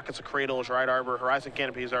 Wastelands of Caracas, a Cradle, Dryad Arbor, Horizon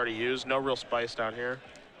Canopy is already used. No real spice down here.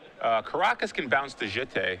 Caracas can bounce to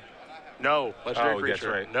Jete. No. Legendary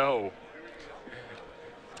creature. That's right. No.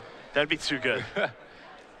 That'd be too good.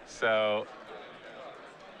 So,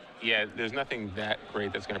 yeah, there's nothing that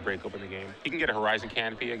great that's going to break open the game. He can get a Horizon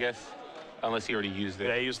Canopy, I guess, unless he already used it.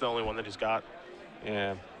 Yeah, he used the only one that he's got.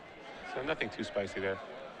 Yeah. So nothing too spicy there.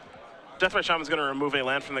 Death Right Shaman's going to remove a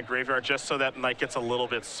land from the graveyard just so that Knight gets a little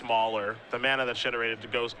bit smaller. The mana that's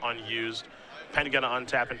generated goes unused. Penn going to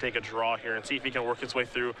untap and take a draw here and see if he can work his way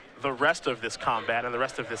through the rest of this combat and the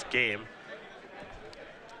rest of this game.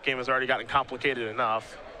 Game has already gotten complicated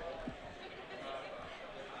enough.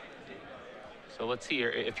 So let's see here.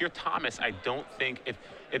 If you're Thomas, I don't think...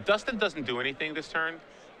 If Dustin doesn't do anything this turn,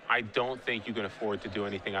 I don't think you can afford to do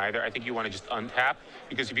anything either. I think you want to just untap,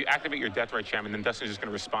 because if you activate your Death Right Shaman, then Dustin's just going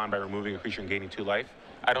to respond by removing a creature and gaining 2 life.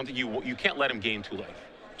 I don't think you can't let him gain 2 life.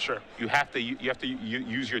 Sure. You have to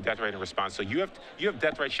use your Death Right in response. So you have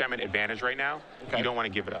Death Right Shaman advantage right now. Okay. You don't want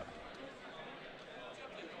to give it up.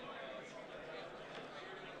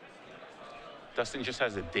 Dustin just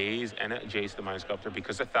has a Daze and a Jace, the Mind Sculptor.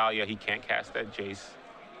 Because of Thalia, he can't cast that Jace.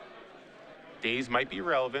 Daze might be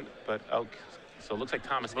relevant, but okay. So it looks like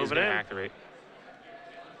Thomas is going to activate.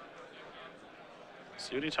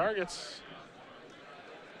 See what he targets.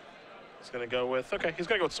 He's going to go with, okay, he's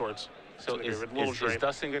going to go with Swords. So is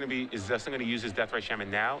Dustin going to use his Death Right Shaman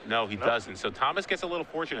now? No, he doesn't. So Thomas gets a little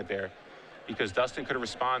fortunate there, because Dustin could have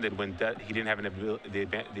responded when he didn't have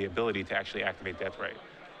the ability to actually activate Death Right.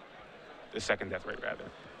 The second Death Right, rather.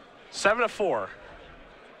 7-4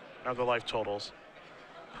 are the life totals.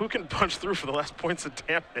 Who can punch through for the last points of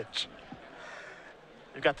damage?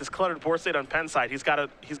 You've got this cluttered board state on Penn's side. He's got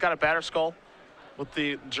a Batter Skull with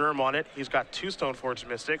the Germ on it. He's got 2 Stoneforge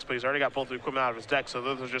Mystics, but he's already got both the equipment out of his deck, so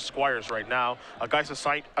those are just Squires right now. A Geist of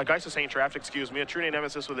St. Traft, a True Name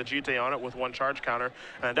Nemesis with a GT on it with 1 charge counter,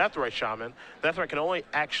 and a Death Right Shaman. Death Right can only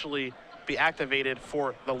actually be activated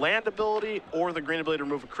for the land ability or the green ability to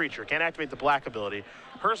remove a creature. Can't activate the black ability.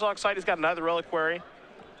 Herzog's side, he's got another Reliquary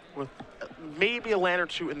with maybe a land or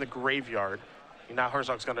 2 in the graveyard. Now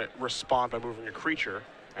Herzog's going to respond by moving a creature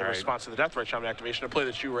in response to the Death Right Shaman activation, a play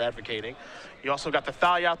that you were advocating. You also got the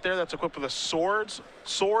Thalia out there that's equipped with a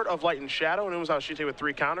Sword of Light and Shadow, and it was out Shite with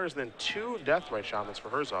 3 counters, and then 2 Death Right Shamans for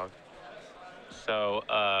Herzog. So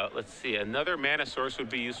let's see. Another mana source would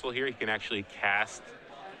be useful here. He can actually cast,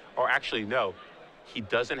 or actually no, he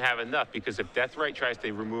doesn't have enough, because if Death Right tries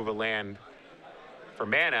to remove a land for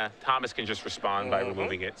mana, Thomas can just respond by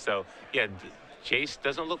removing it. So yeah. Jace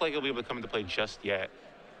doesn't look like he'll be able to come into play just yet,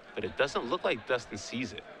 but it doesn't look like Dustin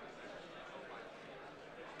sees it.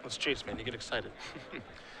 Let's Jace, man. You get excited.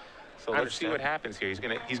 So let's see what happens here.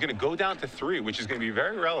 He's gonna go down to 3, which is gonna be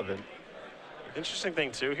very relevant. Interesting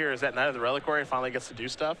thing too here is that Knight of the Reliquary finally gets to do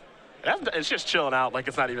stuff. It's just chilling out like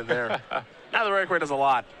it's not even there. Now the Reliquary does a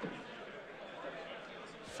lot.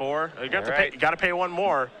 4. You got to pay 1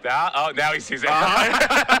 more. Now he sees it.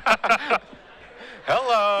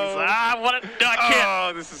 Hello. I can't.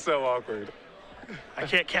 Oh, this is so awkward. I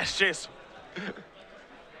can't cast Jace.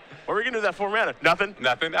 What are we going to do with that 4 mana? Nothing.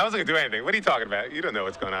 Nothing. I wasn't going to do anything. What are you talking about? You don't know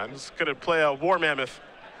what's going on. Just going to play a War Mammoth.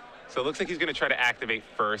 So it looks like he's going to try to activate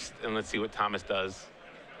first, and let's see what Thomas does.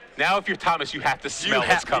 Now, if you're Thomas, you have to smell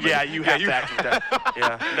what's coming. Yeah, you have to activate that.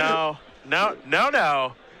 Yeah. No.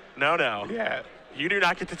 Yeah. You do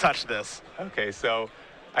not get to touch this. Okay, so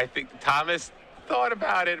I think Thomas thought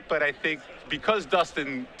about it, but I think because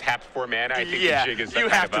Dustin tapped 4 mana, I think the jig is you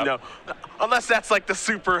have to know. Unless that's like the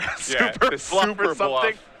super bluff or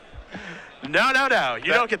something. No.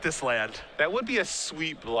 You don't get this land. That would be a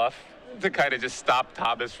sweet bluff to kind of just stop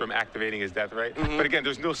Thomas from activating his death, right? But again,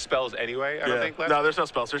 there's no spells anyway, I don't think, left. No, there's no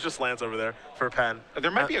spells. There's just lands over there for Penn.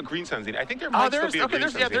 There might be a Green Sun Zenith. I think there might still be a Green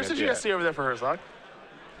Sun Zenith. There's a GSC over there for Herzog.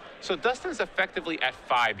 So Dustin's effectively at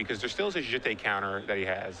 5 because there still is a Jete counter that he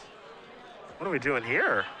has. What are we doing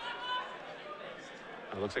here?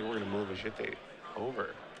 It looks like we're going to move a Jete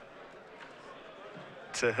over.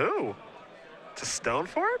 To who? To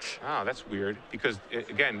Stoneforge? Oh, that's weird because,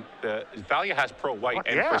 again, the Thalia has pro white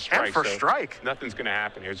and for strike. And for strike. Nothing's going to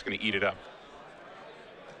happen here. It's going to eat it up.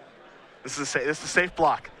 This is a safe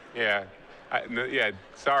block. Yeah.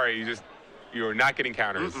 Sorry, you're not getting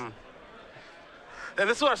counters. And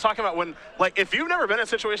this is what I was talking about when, like, if you've never been in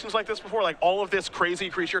situations like this before, like all of this crazy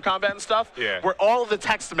creature combat and stuff, where all of the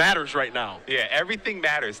text matters right now. Yeah, everything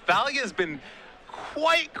matters. Thalia's been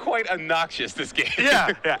quite obnoxious this game.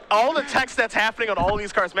 Yeah. All the text that's happening on all of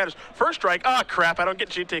these cards matters. First strike, oh crap, I don't get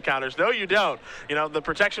GT counters. No, you don't. You know, the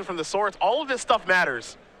protection from the swords, all of this stuff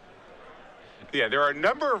matters. Yeah, there are a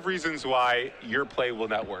number of reasons why your play will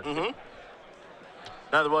not work.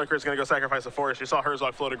 Now the Williker is going to go sacrifice a forest. You saw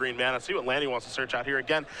Herzog float a green mana. See what land he wants to search out here.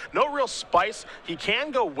 Again, no real spice. He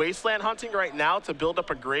can go wasteland hunting right now to build up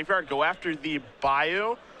a graveyard, go after the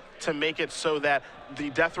Bayou to make it so that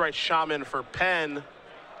the Deathrite Shaman for Penn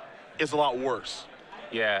is a lot worse.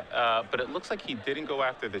 Yeah, but it looks like he didn't go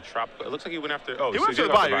after the Tropical. It looks like he went after, he went to the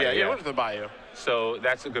Bayou, he went to the Bayou. So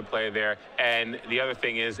that's a good play there. And the other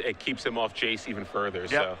thing is it keeps him off Jace even further,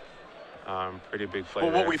 so. Pretty big play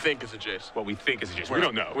Well, there. what we think is a Jace. What we think is a Jace. We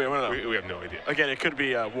don't know. We don't know. We have no idea. Again, it could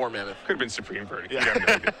be a War Mammoth. Could have been Supreme Verdict. Yeah. We have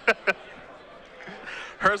no idea.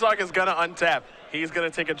 Herzog is going to untap. He's going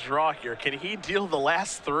to take a draw here. Can he deal the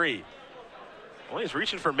last 3? Well, he's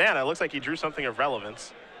reaching for mana. It looks like he drew something of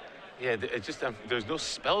relevance. Yeah, it just there's no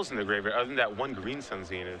spells in the graveyard other than that one Green Sun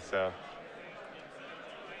Zenith. So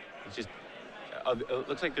it's just it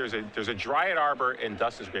looks like there's a Dryad Arbor in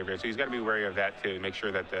Dustin's graveyard, so he's got to be wary of that too. Make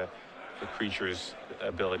sure that the creature's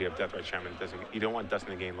ability of Deathrite Shaman doesn't. You don't want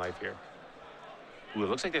Dustin to gain life here. Ooh, it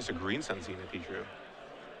looks like there's a Green Sun Zenith he drew.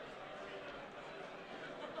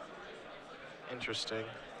 Interesting.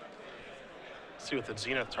 Let's see what the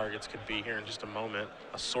Zenith targets could be here in just a moment.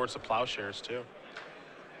 A Swords of Plowshares too.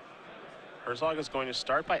 Herzog is going to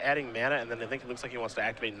start by adding mana, and then I think it looks like he wants to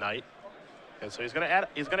activate Night. And so he's going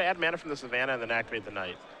to add mana from the Savannah and then activate the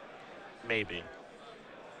Night. Maybe.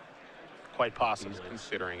 Quite possibly. He's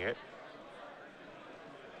considering it.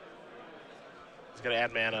 He's going to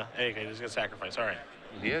add mana. Anyway, he's going to sacrifice. All right.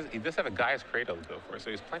 He does have a Gaia's Cradle to go for, so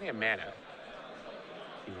he's plenty of mana.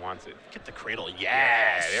 He wants it. Get the Cradle.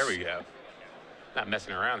 Yes. Yeah, there we go. Not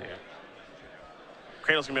messing around here.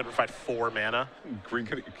 Cradle's going to be able to provide 4 mana.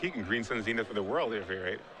 He can Green Sun Zenith for the world if you're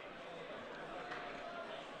right.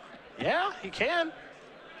 Yeah, he can.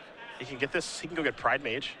 He can get this. He can go get Pride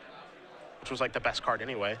Mage, which was like the best card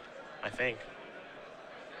anyway, I think.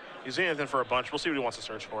 He's in it for a bunch. We'll see what he wants to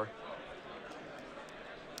search for.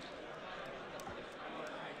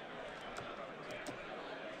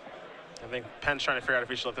 I think Penn's trying to figure out if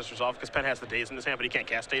he should let this resolve because Penn has the Daze in his hand, but he can't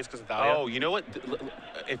cast Daze because of Thalia. Oh, you know what?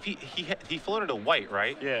 If he floated a white,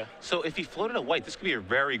 right? Yeah. So if he floated a white, this could be a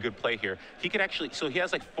very good play here. He could actually, so he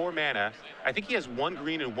has like 4 mana. I think he has 1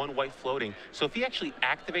 green and 1 white floating. So if he actually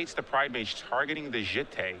activates the Pride Mage targeting the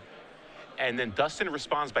Jete, and then Dustin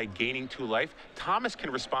responds by gaining 2 life, Thomas can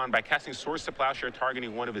respond by casting Swords to Plowshare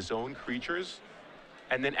targeting one of his own creatures,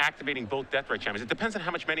 and then activating both Deathrite Shamans. It depends on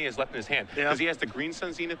how much mana he has left in his hand. Because he has the Green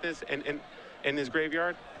Sun Zenith in his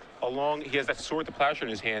graveyard. He has that Sword to Plowshare in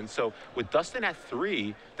his hand. So with Dustin at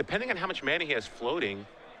 3, depending on how much mana he has floating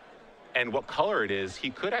and what color it is, he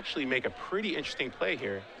could actually make a pretty interesting play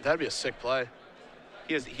here. That'd be a sick play.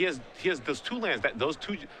 He has those 2 lands.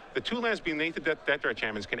 The 2 lands being linked to Deathrite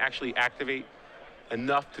Shamans can actually activate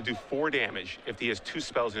enough to do 4 damage if he has 2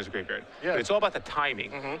 spells in his graveyard. Yeah. But it's all about the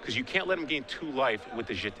timing, because you can't let him gain 2 life with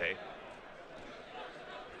the Jete.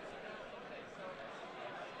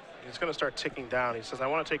 He's going to start ticking down. He says, I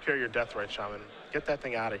want to take care of your Deathrite Shaman. Get that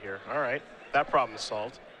thing out of here. All right. That problem is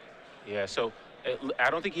solved. Yeah, so I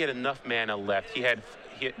don't think he had enough mana left.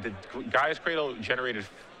 The Gaia's Cradle generated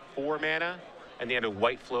 4 mana, and he had a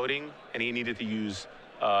white floating, and he needed to use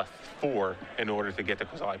 4 in order to get the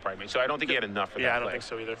Kozali Pride Mage. So I don't think he had enough for that Yeah, I don't play. think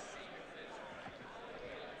so either.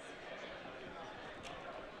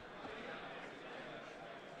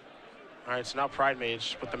 All right, so now Pride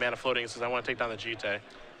Mage with the mana floating says, I want to take down the Jite.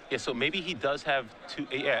 Yeah, so maybe he does have 2.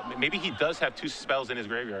 Yeah, maybe he does have 2 spells in his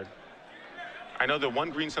graveyard. I know the one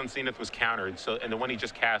Green Sun Zenith was countered, so and the one he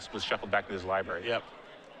just cast was shuffled back to his library. Yep.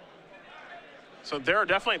 So there are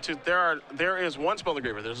definitely 2. There is 1 spell in the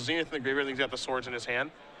graveyard. There's a Zenith in the graveyard, and he's got the swords in his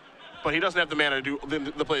hand. But he doesn't have the mana to do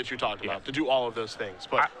the play that you talked about, to do all of those things.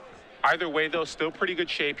 But either way, though, still pretty good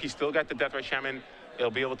shape. He's still got the Deathrite Shaman. He'll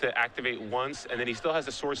be able to activate once, and then he still has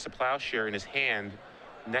the Swords to Plowshare in his hand.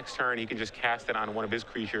 Next turn, he can just cast it on one of his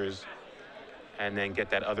creatures and then get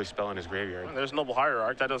that other spell in his graveyard. Well, there's Noble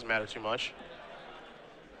Hierarch. That doesn't matter too much.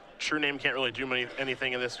 True Name can't really do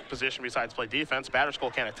anything in this position besides play defense.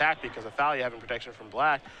 Batterskull can't attack because of Thalia having protection from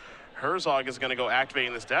black. Herzog is going to go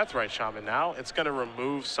activating this Deathrite Shaman now. It's going to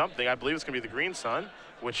remove something. I believe it's going to be the Green Sun,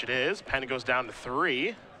 which it is. Penn goes down to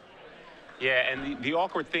 3. Yeah, and the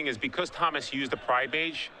awkward thing is because Thomas used the Pride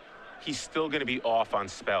Mage, he's still going to be off on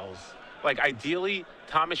spells. Like, ideally,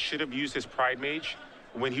 Thomas should have used his Pride Mage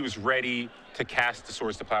when he was ready to cast the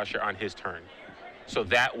Swords to Plowshare on his turn. So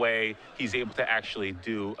that way, he's able to actually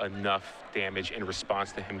do enough damage in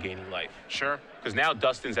response to him gaining life. Sure. Because now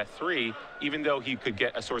Dustin's at 3, even though he could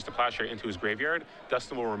get a Swords to Plowshare into his graveyard,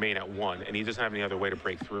 Dustin will remain at 1, and he doesn't have any other way to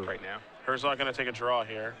break through right now. Herzog going to take a draw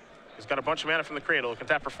here. He's got a bunch of mana from the Cradle. He can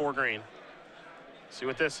tap for 4 green. See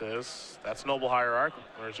what this is. That's Noble Hierarch.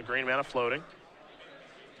 There's a green mana floating.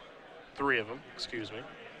 3 of them, excuse me.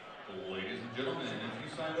 Ladies and gentlemen, if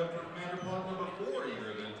you signed up for Commander Pod number 4,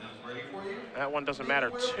 your event is ready for you. That one doesn't matter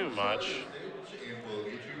too much. And we'll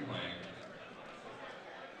get you playing.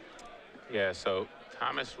 Yeah, so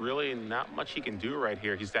Thomas really not much he can do right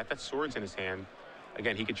here. He's got that Swords in his hand.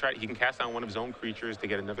 Again, he can cast on one of his own creatures to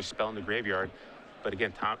get another spell in the graveyard. But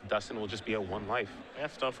again, Dustin will just be at 1 life. Yeah,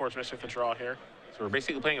 Stoneforge missing the draw here. So we're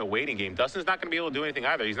basically playing a waiting game. Dustin's not going to be able to do anything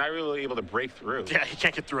either. He's not really able to break through. Yeah, he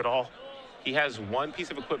can't get through at all. He has 1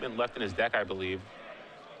 piece of equipment left in his deck, I believe.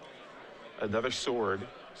 Another sword,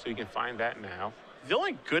 so you can find that now. The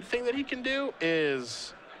only good thing that he can do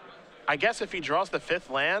is, I guess if he draws the 5th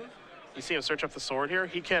land, you see him search up the sword here,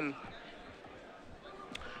 he can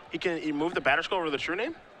move the Batterskull over the True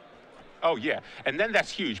Name? Oh, yeah. And then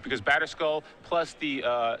that's huge because Batterskull plus the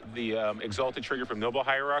Exalted trigger from Noble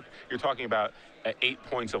Hierarch, you're talking about 8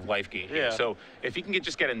 points of life gain here. Yeah. So if he can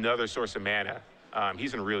just get another source of mana,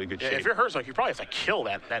 he's in really good shape. If you're Herzog, you probably have to kill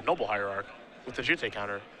that Noble Hierarch with the Jite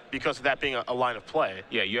counter because of that being a line of play.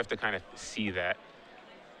 Yeah, you have to kind of see that.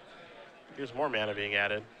 Here's more mana being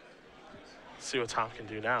added. Let's see what Tom can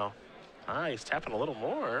do now. Ah, he's tapping a little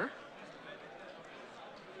more.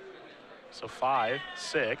 So 5,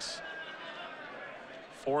 6.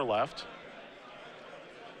 4 left.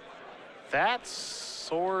 That's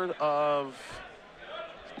Sword of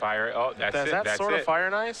Fire. Oh, that's it. That's Sword of Fire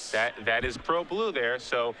Nice? That is pro blue there.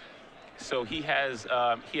 So he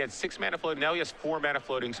had 6 mana floating. Now he has 4 mana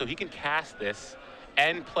floating. So he can cast this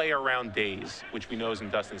and play around Daze, which we know is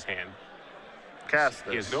in Dustin's hand. Cast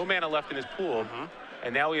this. He has no mana left in his pool,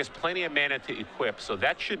 and now he has plenty of mana to equip. So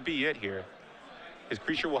that should be it here. His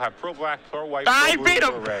creature will have pro black, pro white, pro blue,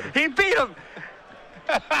 pro red. He beat him!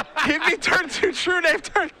 He beat turn 2 True Name.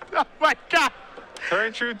 Oh my God!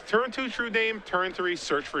 Turn 2 True Name, turn 3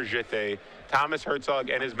 Search for Jite. Thomas Herzog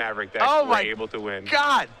and his Maverick deck were able to win.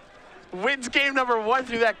 God! Wins game number 1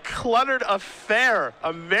 through that cluttered affair,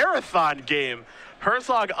 a marathon game.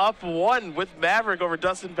 Herzog up 1 with Maverick over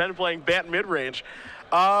Dustin Penn playing Bat midrange.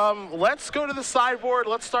 Let's go to the sideboard.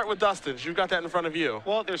 Let's start with Dustin. You've got that in front of you.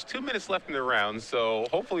 Well, there's 2 minutes left in the round, so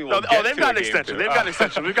hopefully we'll get they've to got the an extension. game They've got an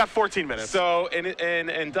extension. We've got 14 minutes. So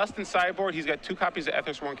in Dustin's sideboard, he's got 2 copies of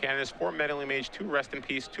Ethos-Worn Canoness, 4 Meddling Mage, 2 Rest in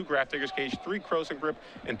Peace, 2 Grafdigger's Cage, 3 Crows and Grip,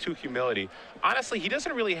 and 2 Humility. Honestly, he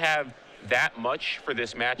doesn't really have that much for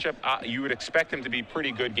this matchup. You would expect him to be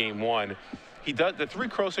pretty good game 1. He does. The 3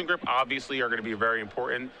 Crows and Grip obviously are going to be very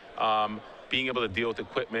important. Being able to deal with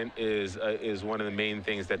equipment is one of the main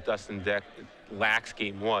things that Dustin deck lacks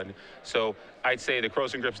game 1. So I'd say the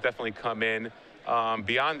Crows and Grips definitely come in.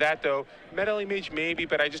 Beyond that, though, Meddling Mage maybe,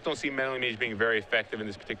 but I just don't see Meddling Mage being very effective in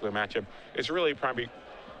this particular matchup. It's really probably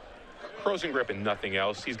Crows and Grip and nothing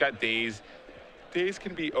else. He's got Daze. Daze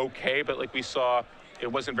can be okay, but like we saw,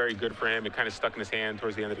 it wasn't very good for him. It kind of stuck in his hand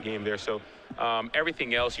towards the end of the game there. So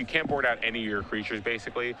everything else, you can't board out any of your creatures,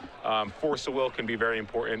 basically. Force of Will can be very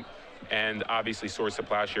important. and obviously Swords to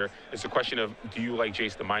Plowshare. It's a question of, do you like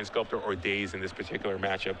Jace the Mind Sculptor or Daze in this particular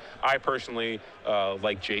matchup? I personally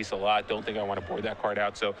like Jace a lot. Don't think I want to board that card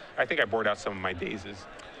out, so I think I board out some of my Dazes.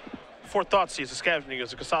 Fourth Thoughtseize, a Scavenging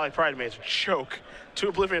Ooze, a Kasali Pride Mage, a Choke, 2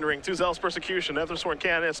 Oblivion Ring, 2 Zealous Persecution, Ethersworn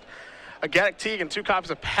Canonist, a Gaddock Teague, and 2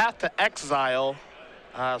 copies of Path to Exile.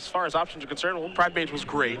 As far as options are concerned, well, Pride Mage was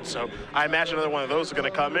great, so I imagine another one of those is going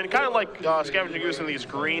to come in. Kind of like Scavenging Ooze in these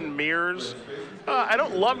green mirrors. I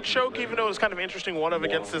don't love Choke, even though it's kind of an interesting one of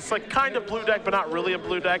against this like kind of blue deck, but not really a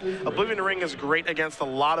blue deck. Oblivion Ring is great against a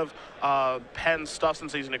lot of Penn stuff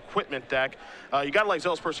since he's an equipment deck. You got to like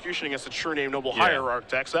Zealous Persecution against a True Name Noble Hierarch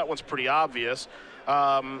deck, so that one's pretty obvious.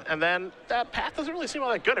 And then that Path doesn't really seem all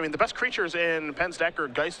that good. I mean, the best creatures in Penn's deck are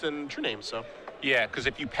Geist and True Name, so. Yeah, because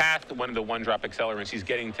if you path one of the 1-drop accelerants, he's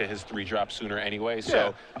getting to his 3-drop sooner anyway.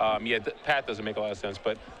 So, yeah, the path doesn't make a lot of sense.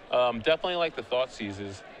 But definitely like the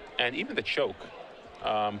Thoughtseizes, and even the Choke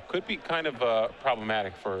could be kind of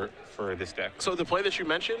problematic for this deck. So the play that you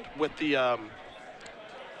mentioned with the,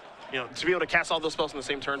 you know, to be able to cast all those spells in the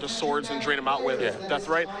same turn, just swords and drain them out with Death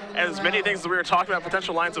Right. As many things that we were talking about,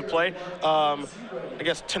 potential lines of play. I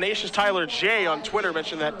guess Tenacious Tyler J on Twitter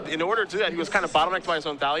mentioned that in order to do that, he was kind of bottlenecked by his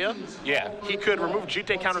own Thalia. Yeah. He could remove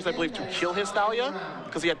GT counters, I believe, to kill his Thalia,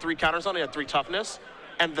 because he had 3 counters on it, he had 3 toughness.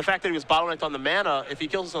 And the fact that he was bottlenecked on the mana, if he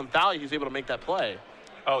kills his own Thalia, he's able to make that play.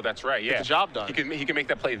 Oh, that's right, yeah. Get the job done. He can make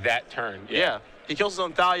that play that turn. Yeah. He kills his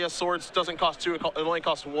own Thalia, swords doesn't cost 2, it only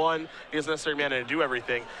costs 1. He has necessary mana to do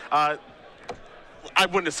everything. I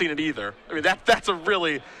wouldn't have seen it either. I mean, that's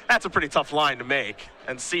a pretty tough line to make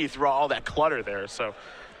and see through all that clutter there. So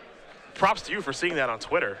props to you for seeing that on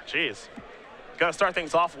Twitter. Jeez. Gonna start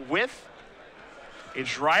things off with a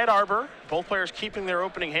Dryad Arbor. Both players keeping their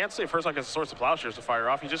opening hand. See if Herzog has a Swords to Plowshares to fire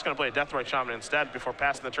off. He's just gonna play a Deathrite Shaman instead before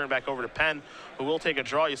passing the turn back over to Penn, who will take a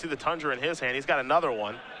draw. You see the Tundra in his hand. He's got another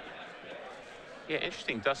one. Yeah,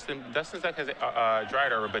 interesting. Dustin's deck has a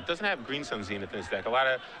Dryad Arbor, but doesn't have Green Sun Zenith in his deck. A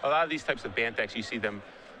lot of these types of Bant decks, you see them,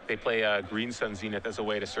 they play Green Sun Zenith as a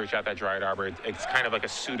way to search out that Dryad Arbor. It's kind of like a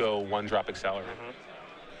pseudo 1-drop accelerant.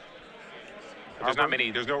 There's not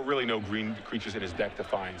many. There's really no green creatures in his deck to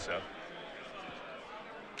find. So.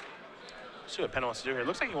 See what Penn wants to do here.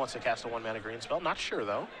 Looks like he wants to cast a 1-mana green spell. Not sure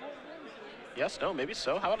though. Yes, no, maybe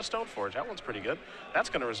so. How about a Stoneforge? That one's pretty good. That's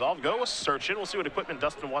going to resolve. Go with Searchin'. We'll see what equipment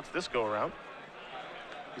Dustin wants this go around.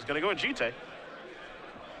 He's going to go with Jite.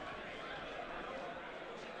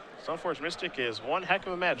 Stoneforge Mystic is one heck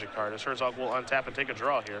of a magic card, as Herzog will untap and take a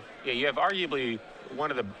draw here. Yeah, you have arguably one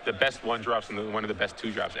of the best 1-drops and one of the best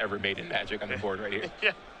 2-drops ever made in Magic on the board right here.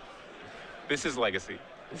 Yeah. This is Legacy.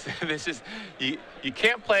 This is you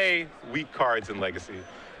can't play weak cards in Legacy.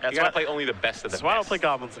 You gotta play only the best of the best. That's why I don't play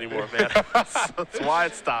Goblins anymore, man. That's why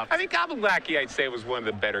it stopped. I mean, Goblin Lackey, I'd say, was one of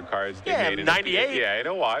the better cards they made. In 98. Yeah, in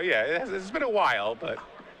a while. Yeah, it's been a while, but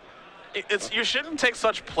you shouldn't take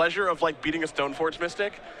such pleasure of like beating a Stoneforge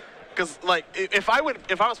Mystic, because like if I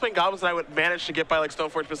was playing Goblins and I would manage to get by like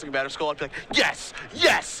Stoneforge Mystic and Batterskull, I'd be like,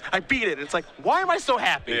 yes, I beat it. It's like, why am I so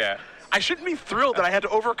happy? Yeah. I shouldn't be thrilled that I had to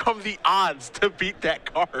overcome the odds to beat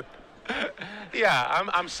that card. Yeah,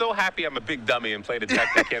 I'm so happy I'm a big dummy and played a deck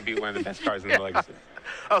that can't beat one of the best cards in the Legacy.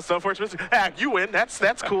 Oh, Stoneforge Mystic. You win.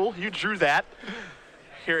 That's cool. You drew that.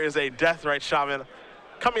 Here is a Deathrite Shaman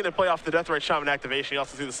coming to play off the Deathrite Shaman activation. You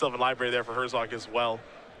also see the Sylvan Library there for Herzog as well.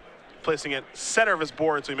 Placing it center of his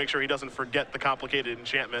board so he makes sure he doesn't forget the complicated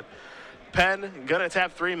enchantment. Penn gonna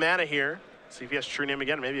tap 3 mana here. See if he has True Name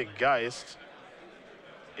again, maybe a Geist.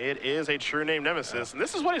 It is a True Name Nemesis, and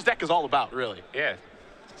this is what his deck is all about, really. Yeah.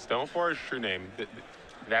 Stoneforge, True Name.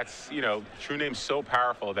 That's, you know, True Name's so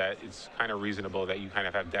powerful that it's kind of reasonable that you kind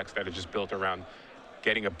of have decks that are just built around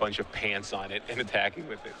getting a bunch of pants on it and attacking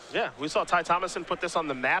with it. Yeah, we saw Ty Thomason put this on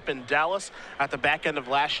the map in Dallas at the back end of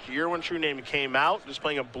last year when True Name came out, just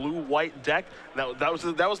playing a blue-white deck. That was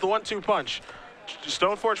the 1-2 punch.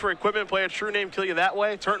 Stoneforge for equipment, play a True Name, kill you that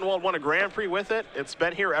way. Turtenwald won a Grand Prix with it. It's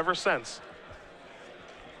been here ever since.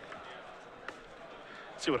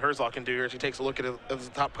 See what Herzog can do here as he takes a look at the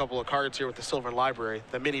top couple of cards here with the Sylvan Library,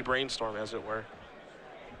 the mini brainstorm, as it were.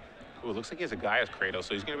 Ooh, it looks like he has a Gaia's Cradle,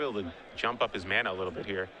 so he's going to be able to jump up his mana a little bit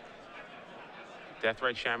here.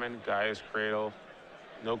 Deathrite Shaman, Gaia's Cradle.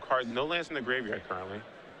 No lands in the graveyard currently.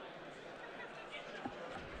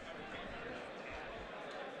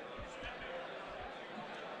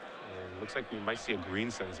 And looks like we might see a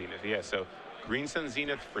Green Sun Zenith. Yeah, so Green Sun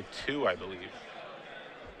Zenith for 2, I believe.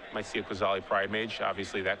 Might see a Quasali Pride Mage.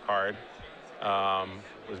 Obviously, that card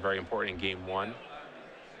was very important in Game 1.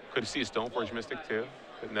 Could see a Stoneforge Mystic, too.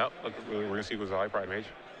 But no, look, we're going to see Quasali Pride Mage.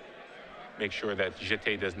 Make sure that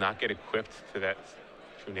Jete does not get equipped to that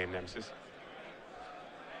True Name Nemesis.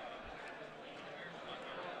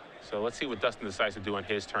 So let's see what Dustin decides to do on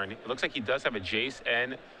his turn. It looks like he does have a Jace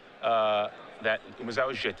and that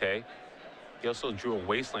Umezawa Jete. He also drew a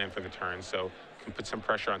Wasteland for the turn, so can put some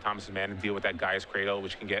pressure on Thomas's man and deal with that Gaia's Cradle,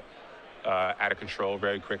 which can get out of control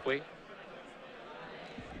very quickly.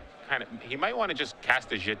 He might want to just cast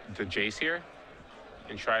the Jace here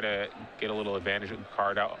and try to get a little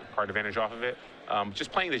card advantage off of it.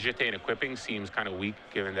 Just playing the Jete and equipping seems kind of weak,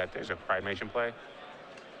 given that there's a Pride Mage in play.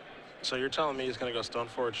 So you're telling me he's going to go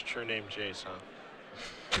Stoneforge, True Name, Jace,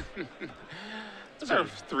 huh? Those are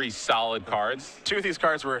 3 solid cards. 2 of these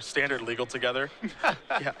cards were standard legal together.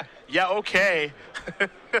 Yeah, okay.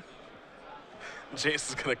 Jace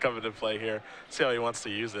is going to come into play here. See how he wants to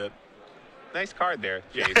use it. Nice card there,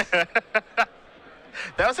 Jace.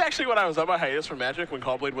 That was actually when I was on my hiatus from Magic when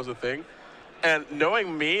Callblade was a thing. And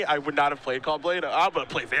knowing me, I would not have played Callblade. I'm going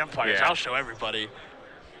to play Vampires. Yeah. I'll show everybody.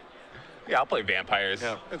 Yeah, I'll play Vampires.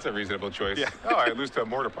 Yeah. That's a reasonable choice. Yeah. Oh, I lose to a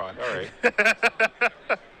Mortar Pod. All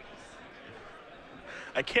right.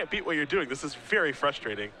 I can't beat what you're doing. This is very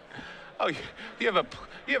frustrating. Oh, you have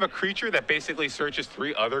a creature that basically searches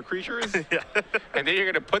 3 other creatures? Yeah. And then you're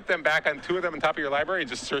going to put them back on 2 of them on top of your library and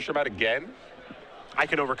just search them out again? I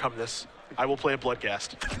can overcome this. I will play a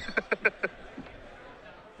Bloodghast.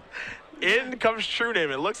 In comes True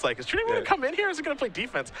Name, it looks like. Is True Name going to come in here, or is it going to play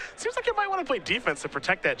defense? Seems like it might want to play defense to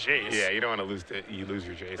protect that Jace. Yeah, you don't want to lose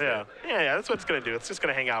your Jace. Yeah, that's what it's going to do. It's just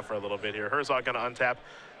going to hang out for a little bit here. Herzog going to untap,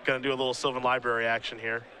 going to do a little Sylvan Library action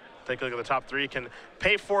here. Take a look at the top 3. Can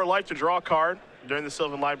pay 4 life to draw a card during the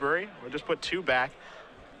Sylvan Library, or just put 2 back.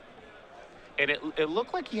 And it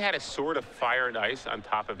looked like he had a Sword of Fire and Ice on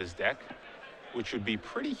top of his deck, which would be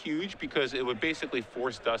pretty huge because it would basically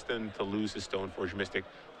force Dustin to lose his Stoneforge Mystic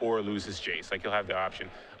or lose his Jace. Like, he'll have the option.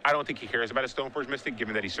 I don't think he cares about his Stoneforge Mystic,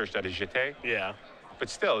 given that he searched out his Jete. Yeah. But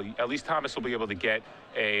still, at least Thomas will be able to get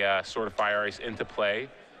a Sword of Fire Ice into play.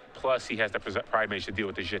 Plus, he has the Pride Mage to deal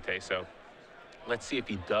with the Jete. So let's see if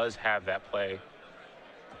he does have that play.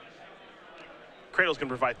 Cradle's going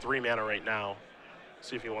to provide 3 mana right now.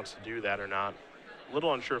 See if he wants to do that or not. A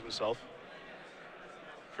little unsure of himself.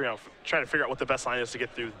 Trying to figure out what the best line is to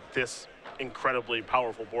get through this incredibly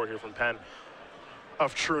powerful board here from Penn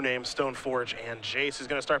of True Name, Stoneforge, and Jace. Is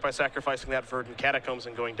going to start by sacrificing that Verdant Catacombs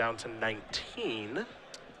and going down to 19.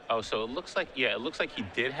 Oh, so it looks like he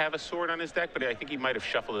did have a sword on his deck, but I think he might have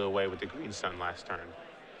shuffled it away with the Green Sun last turn.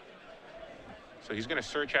 So he's going to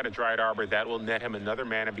search out a Dryad Arbor. That will net him another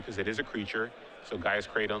mana because it is a creature. So Gaia's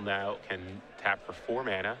Cradle now can tap for 4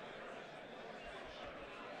 mana.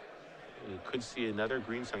 We could see another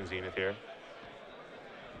Green Sun Zenith here.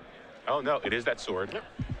 Oh, no, it is that sword. Yep.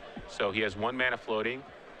 So he has 1 mana floating.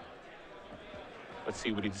 Let's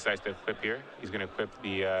see what he decides to equip here. He's going to equip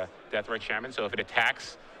the Deathrite Shaman. So if it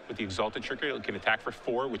attacks with the Exalted Trigger, it can attack for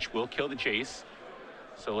 4, which will kill the Jace.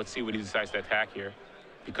 So let's see what he decides to attack here.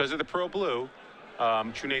 Because of the Pearl Blue,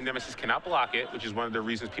 True Name Nemesis cannot block it, which is one of the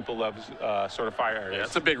reasons people love Sword of Fire. Yeah,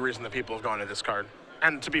 it's a big reason that people have gone to this card.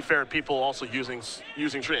 And to be fair, people also using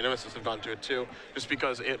True Name Nemesis have gone to it too, just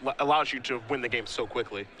because it allows you to win the game so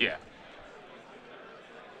quickly. Yeah.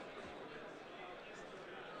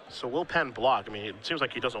 So will Penn block? I mean, it seems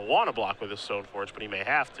like he doesn't want to block with his Stoneforge, but he may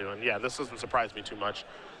have to. And yeah, this doesn't surprise me too much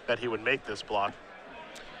that he would make this block.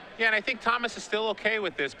 Yeah, and I think Thomas is still okay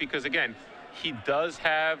with this because, again, he does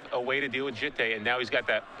have a way to deal with Jete, and now he's got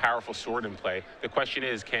that powerful sword in play. The question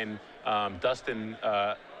is, can Dustin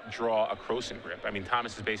draw a Krosan Grip? I mean,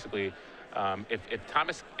 Thomas is basically,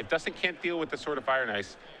 if Dustin can't deal with the Sword of Fire and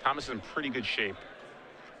Ice, Thomas is in pretty good shape.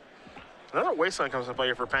 Another Wasteland comes into play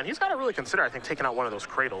here for Penn. He's got to really consider, I think, taking out one of those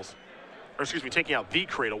Cradles. Or excuse me, taking out the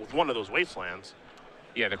Cradle with one of those Wastelands.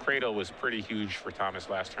 Yeah, the Cradle was pretty huge for Thomas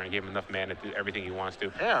last turn. He gave him enough mana to do everything he wants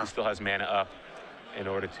to. Yeah. He still has mana up in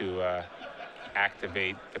order to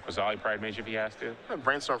activate the Quasali Pride Mage if he has to.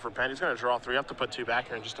 Brainstorm for Penn. He's going to draw 3 up to put 2 back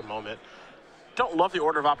here in just a moment. Don't love the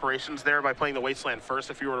order of operations there by playing the Wasteland first.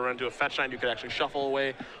 If you were to run into a fetch line, you could actually shuffle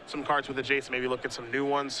away some cards with the Jace, maybe look at some new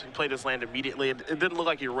ones. He played his land immediately. It didn't look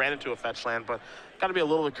like he ran into a fetch land, but got to be a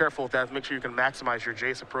little bit careful with that to make sure you can maximize your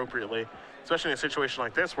Jace appropriately, especially in a situation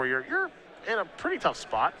like this where you're in a pretty tough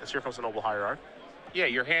spot. As here comes the Noble Hierarch. Yeah,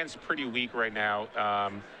 your hand's pretty weak right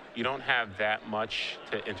now. You don't have that much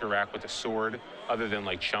to interact with the sword other than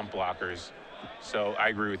like chump blockers. So I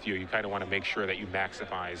agree with you. You kind of want to make sure that you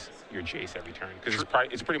maximize your Jace every turn because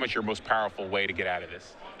it's pretty much your most powerful way to get out of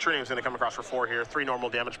this. True Name's going to come across for 4 here. 3 normal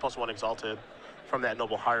damage plus 1 Exalted from that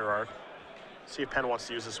Noble Hierarch. See if Penn wants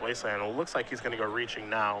to use this Wasteland. It looks like he's going to go reaching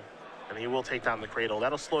now. and he will take down the cradle.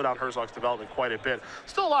 That'll slow down Herzog's development quite a bit.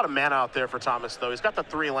 Still a lot of mana out there for Thomas, though. He's got the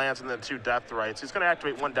 3 lands and then 2 death rights. He's going to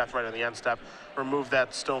activate 1 death right on the end step, remove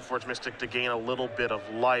that Stoneforge Mystic to gain a little bit of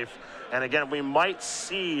life. And again, we might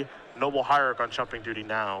see Noble Hierarch on jumping duty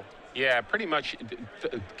now. Yeah, pretty much.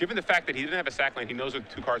 Given the fact that he didn't have a sack lane, he knows what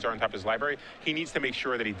 2 cards are on top of his library. He needs to make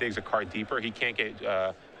sure that he digs a card deeper. He can't get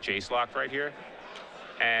Jace locked right here.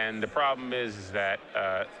 And the problem is that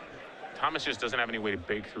Thomas just doesn't have any way to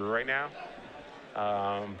break through right now.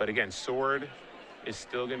 But again, Sword is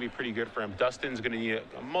still going to be pretty good for him. Dustin's going to need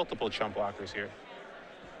multiple chump blockers here.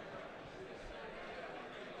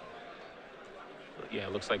 Yeah,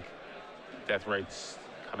 it looks like Deathright's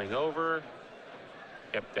coming over.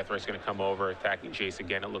 Yep, Deathright's going to come over, attacking Jace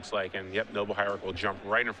again, it looks like. And yep, Noble Hierarch will jump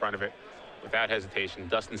right in front of it without hesitation.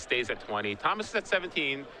 Dustin stays at 20. Thomas is at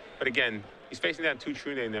 17, but again, he's facing down 2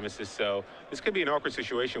 True Name Nemesis, so this could be an awkward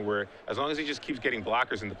situation where as long as he just keeps getting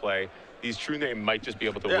blockers into play, these True Name might just be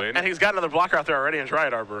able to win. And he's got another blocker out there already in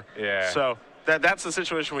Dryad Arbor. Yeah. So that's the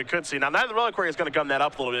situation we could see. Now, neither Relic Warrior is going to gun that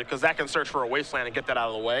up a little bit because that can search for a Wasteland and get that out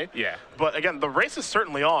of the way. Yeah. But again, the race is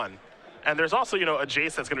certainly on. And there's also, you know, a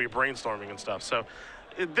Jace that's going to be brainstorming and stuff. So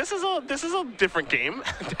this is a different game,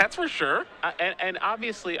 that's for sure. And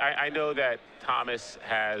obviously, I know that Thomas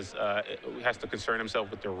has to concern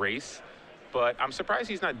himself with the race, but I'm surprised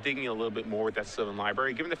he's not digging a little bit more with that Sylvan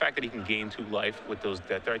Library, given the fact that he can gain 2 life with those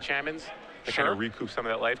Deathrite Shamans to kind of recoup some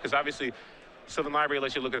of that life. Because obviously, Sylvan Library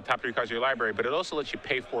lets you look at the top 3 cards of your library, but it also lets you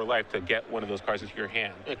pay 4 life to get one of those cards into your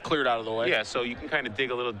hand. It cleared out of the way. Yeah, so you can kind of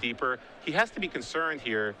dig a little deeper. He has to be concerned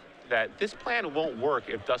here that this plan won't work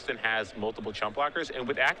if Dustin has multiple chump blockers, and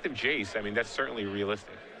with active Jace, I mean, that's certainly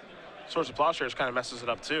realistic. Swords of Plowshares kind of messes it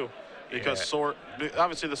up too, because Sword,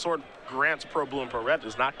 obviously the Sword grants pro blue and pro red,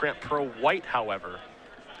 does not grant pro white, however.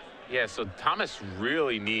 Yeah, so Thomas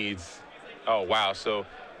really needs, oh wow, so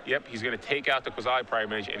yep, he's gonna take out the Quasali Pride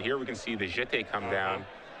Mage, and here we can see the Jete come down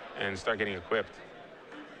and start getting equipped.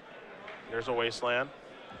 There's a Wasteland.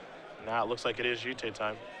 Now it looks like it is Jete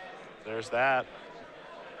time. There's that.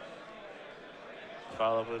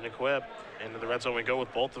 Follow up with an equip. Into the red zone we go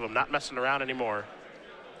with both of them, not messing around anymore.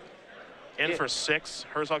 In for 6.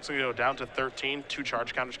 Herzog's going to go down to 13. 2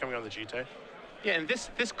 charge counters coming on the GT. Yeah, and this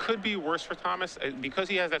could be worse for Thomas. Because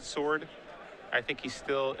he has that sword, I think he's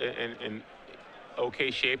still in okay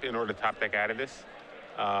shape in order to top deck out of this.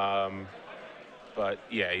 But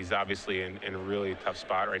yeah, he's obviously in a really tough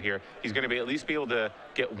spot right here. He's going to at least be able to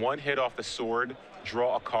get 1 hit off the sword,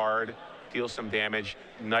 draw a card, deal some damage.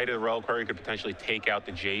 Knight of the Relic Warrior could potentially take out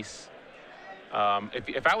the Jace.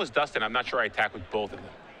 If I was Dustin, I'm not sure I'd attack with both of them.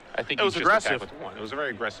 I think it was aggressive. With 1. It was a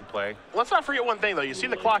very aggressive play. Let's not forget one thing, though. You see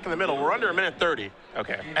the clock in the middle. We're under 1:30.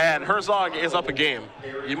 Okay. And Herzog is up a game.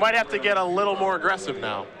 You might have to get a little more aggressive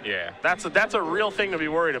now. Yeah. That's a real thing to be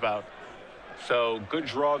worried about. So good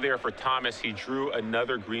draw there for Thomas. He drew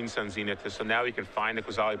another Green Sun Zenith, so now he can find the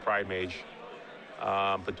Quasali Pride Mage.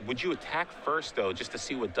 But would you attack first, though, just to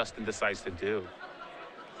see what Dustin decides to do?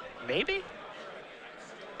 Maybe.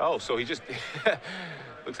 Oh, so he just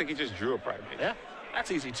looks like he just drew a Pride Mage. Yeah,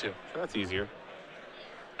 that's easy too. That's easier.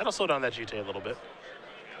 That'll slow down that GT a little bit.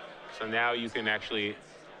 So now you can actually,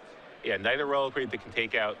 Knight of the Relic Warrior that can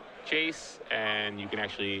take out Jace, and you can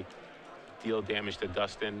actually deal damage to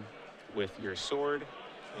Dustin with your sword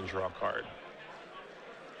and draw a card.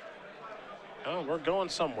 Oh, we're going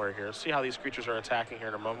somewhere here. See how these creatures are attacking here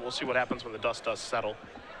in a moment. We'll see what happens when the dust does settle.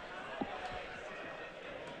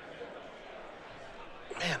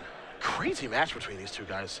 Man, crazy match between these two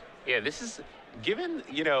guys. Yeah, this is, given,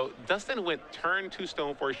 Dustin went turn 2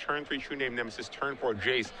 Stoneforge, turn 3 True Name Nemesis, turn 4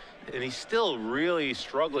 Jace, and he's still really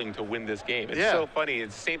struggling to win this game. It's so funny.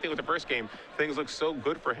 It's the same thing with the first game. Things look so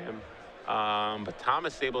good for him. But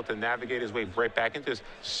Thomas is able to navigate his way right back into this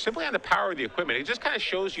simply on the power of the equipment. It just kind of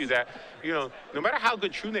shows you that, no matter how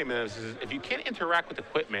good True Name is, if you can't interact with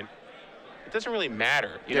equipment, it doesn't really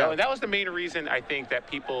matter. You know, and that was the main reason I think that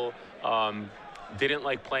people didn't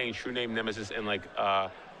like playing True Name Nemesis in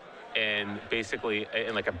basically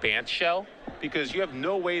in like a Bant shell, because you have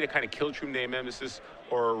no way to kind of kill True Name Nemesis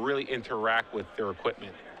or really interact with their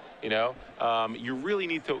equipment. You really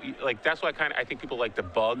need to, that's why I think people like the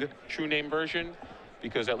bug True Name version,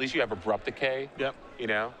 because at least you have Abrupt Decay. Yep.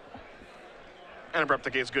 And Abrupt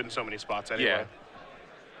Decay is good in so many spots anyway. Yeah.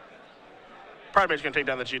 Pride Mage can take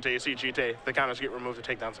down the GT. You see GT, the counters get removed to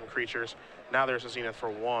take down some creatures. Now there's a Zenith for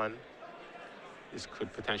 1. This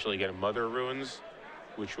could potentially get a Mother of Ruins,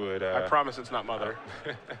 which would... I promise it's not Mother.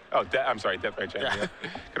 I'm sorry, Deathrite Champion. Yeah.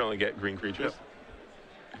 Could only get green creatures.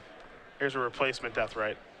 Yep. Here's a replacement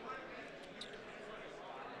Deathrite.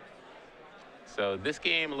 So this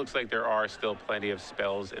game, it looks like there are still plenty of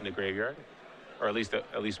spells in the graveyard, or at least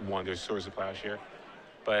one. There's Swords of Plowshare.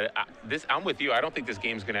 But I'm with you. I don't think this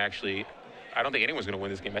game's going to actually. I don't think anyone's going to win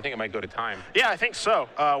this game. I think it might go to time. Yeah, I think so.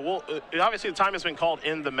 Obviously, the time has been called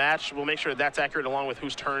in the match. We'll make sure that's accurate along with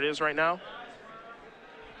whose turn it is right now.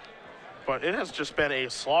 But it has just been a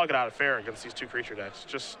slog-it-out affair against these two creature decks.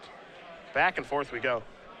 Just back and forth we go.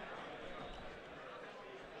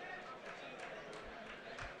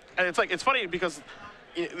 And it's funny because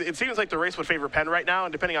it seems like the race would favor Penn right now,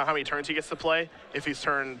 and depending on how many turns he gets to play, if he's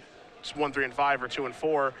turned 1, 3, and 5 or 2 and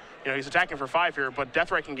 4, he's attacking for 5 here, but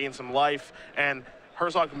Deathrite can gain some life, and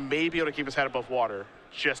Herzog may be able to keep his head above water,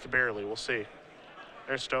 just barely. We'll see.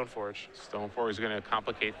 There's Stoneforge. Stoneforge is going to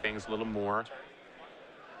complicate things a little more.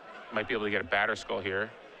 Might be able to get a Batter Skull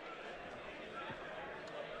here.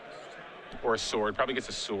 Or a sword. Probably gets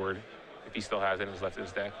a sword if he still has it in his left in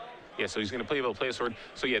his deck. Yeah, so he's going to be able to play a sword.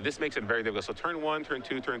 So yeah, this makes it very difficult. So turn 1, turn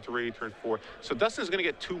 2, turn 3, turn 4. So Dustin's going to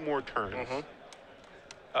get 2 more turns.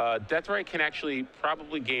 Deathrite can actually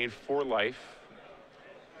probably gain 4 life.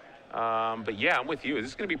 But yeah, I'm with you.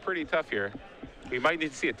 This is going to be pretty tough here. We might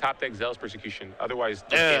need to see a top deck Zealous Persecution. Otherwise,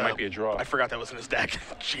 this game might be a draw. I forgot that was in his deck.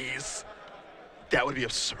 Jeez. That would be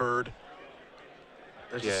absurd.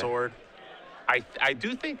 There's a sword. I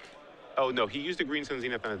do think... Oh, no, he used a Green Sun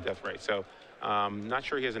Zenith on the Deathrite. So not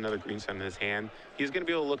sure he has another Green Sun in his hand. He's going to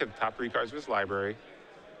be able to look at the top 3 cards of his library.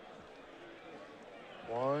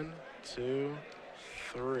 1, 2,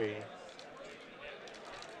 3.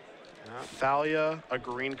 Thalia, a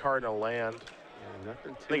green card, and a land. Yeah,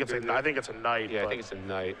 nothing too I think it's a knight. Yeah, I think it's a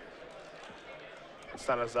knight. It's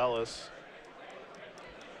not a Zealous.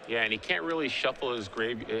 Yeah, and he can't really shuffle his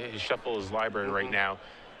library right now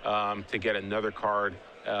to get another card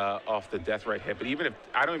off the Deathrite hit. But even if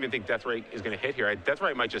I don't even think Deathrite is going to hit here,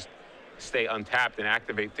 Deathrite might just stay untapped and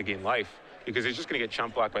activate to gain life, because he's just going to get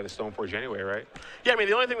chump blocked by the Stoneforge anyway, right? Yeah, I mean,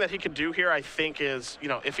 the only thing that he could do here, I think, is,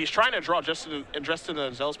 if he's trying to draw just in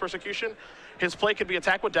the Zealous Persecution, his play could be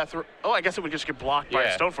attack with Death. Oh, I guess it would just get blocked by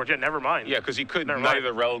Stoneforge. Yeah, never mind. Yeah, because he could Knight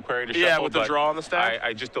the Reliquary to shuffle. Yeah, with the draw on the stack.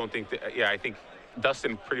 I just don't think that. Yeah, I think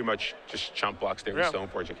Dustin pretty much just chump blocks there with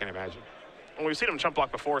Stoneforge. I can't imagine. Well, we've seen him chump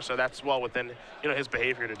block before, so that's well within his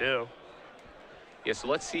behavior to do. Yeah, so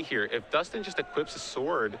let's see here. If Dustin just equips a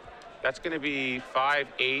sword, that's going to be 5,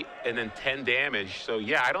 8, and then 10 damage. So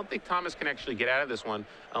yeah, I don't think Thomas can actually get out of this one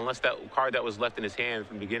unless that card that was left in his hand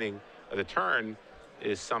from the beginning of the turn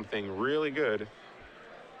is something really good.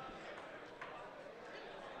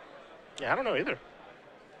 Yeah, I don't know either.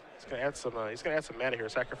 He's going to add some. He's going to add some mana here.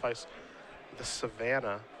 Sacrifice the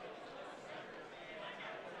Savannah.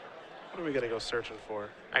 What are we going to go searching for?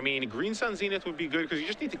 I mean, Green Sun Zenith would be good because you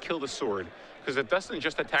just need to kill the sword. Because if Dustin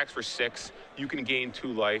just attacks for 6, you can gain 2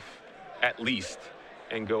 life at least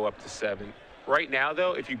and go up to 7. Right now,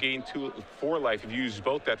 though, if you gain 4 life, if you use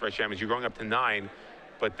both Deathrite Shamans, you're going up to 9,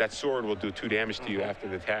 but that sword will do 2 damage to you after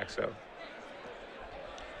the attack,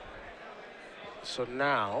 So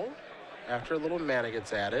now, after a little mana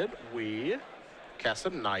gets added, we cast a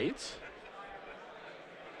Knight.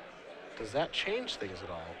 Does that change things at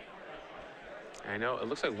all? I know, it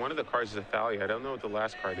looks like one of the cards is a Thalia. I don't know what the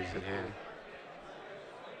last card is in hand.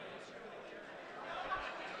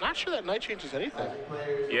 Not sure that Knight changes anything.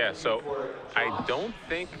 Yeah, so I don't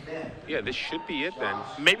think, this should be it then.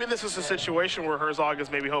 Maybe this is a situation where Herzog is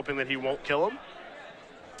maybe hoping that he won't kill him.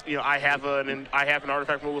 I have an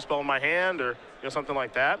artifact removal spell in my hand, or something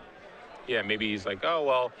like that. Yeah, maybe he's like, oh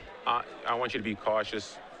well, I want you to be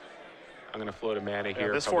cautious. I'm gonna float a mana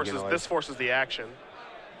here. This forces the action.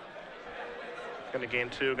 Gonna gain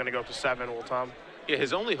 2. Gonna go up to 7. Will Tom? Yeah,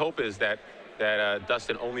 his only hope is that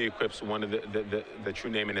Dustin only equips one of the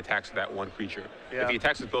true name and attacks with that one creature. Yeah. If he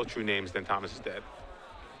attacks with both true names, then Thomas is dead.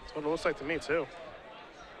 That's what it looks like to me too.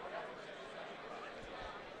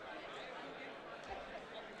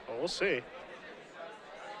 Well, we'll see.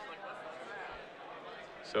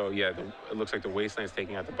 So yeah, it looks like the Wasteland's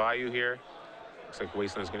taking out the Bayou here. Looks like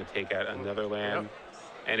Wasteland's going to take out another land. Yep.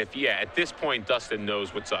 And at this point, Dustin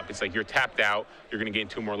knows what's up. It's like you're tapped out, you're going to gain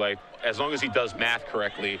 2 more life. As long as he does math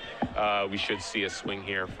correctly, we should see a swing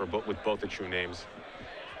here with both the true names.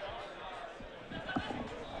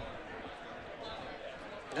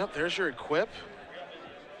 Yep, there's your equip.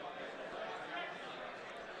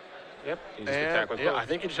 Yep, you just attack with both. I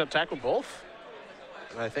think you just attack with both.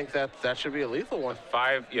 And I think that should be a lethal one.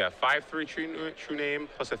 5/3 true name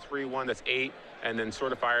plus a 3/1, that's 8. And then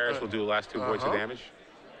Sword of Fires will do the last 2 voids of damage.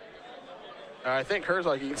 I think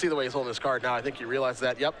Herzog, you can see the way he's holding his card now. I think he realized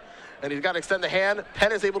that, yep. And he's got to extend the hand.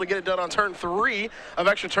 Penn is able to get it done on turn 3 of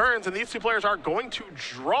extra turns, and these two players are going to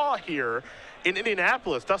draw here in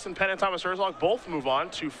Indianapolis. Dustin Penn and Thomas Herzog both move on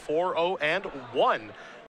to 4-0 and 1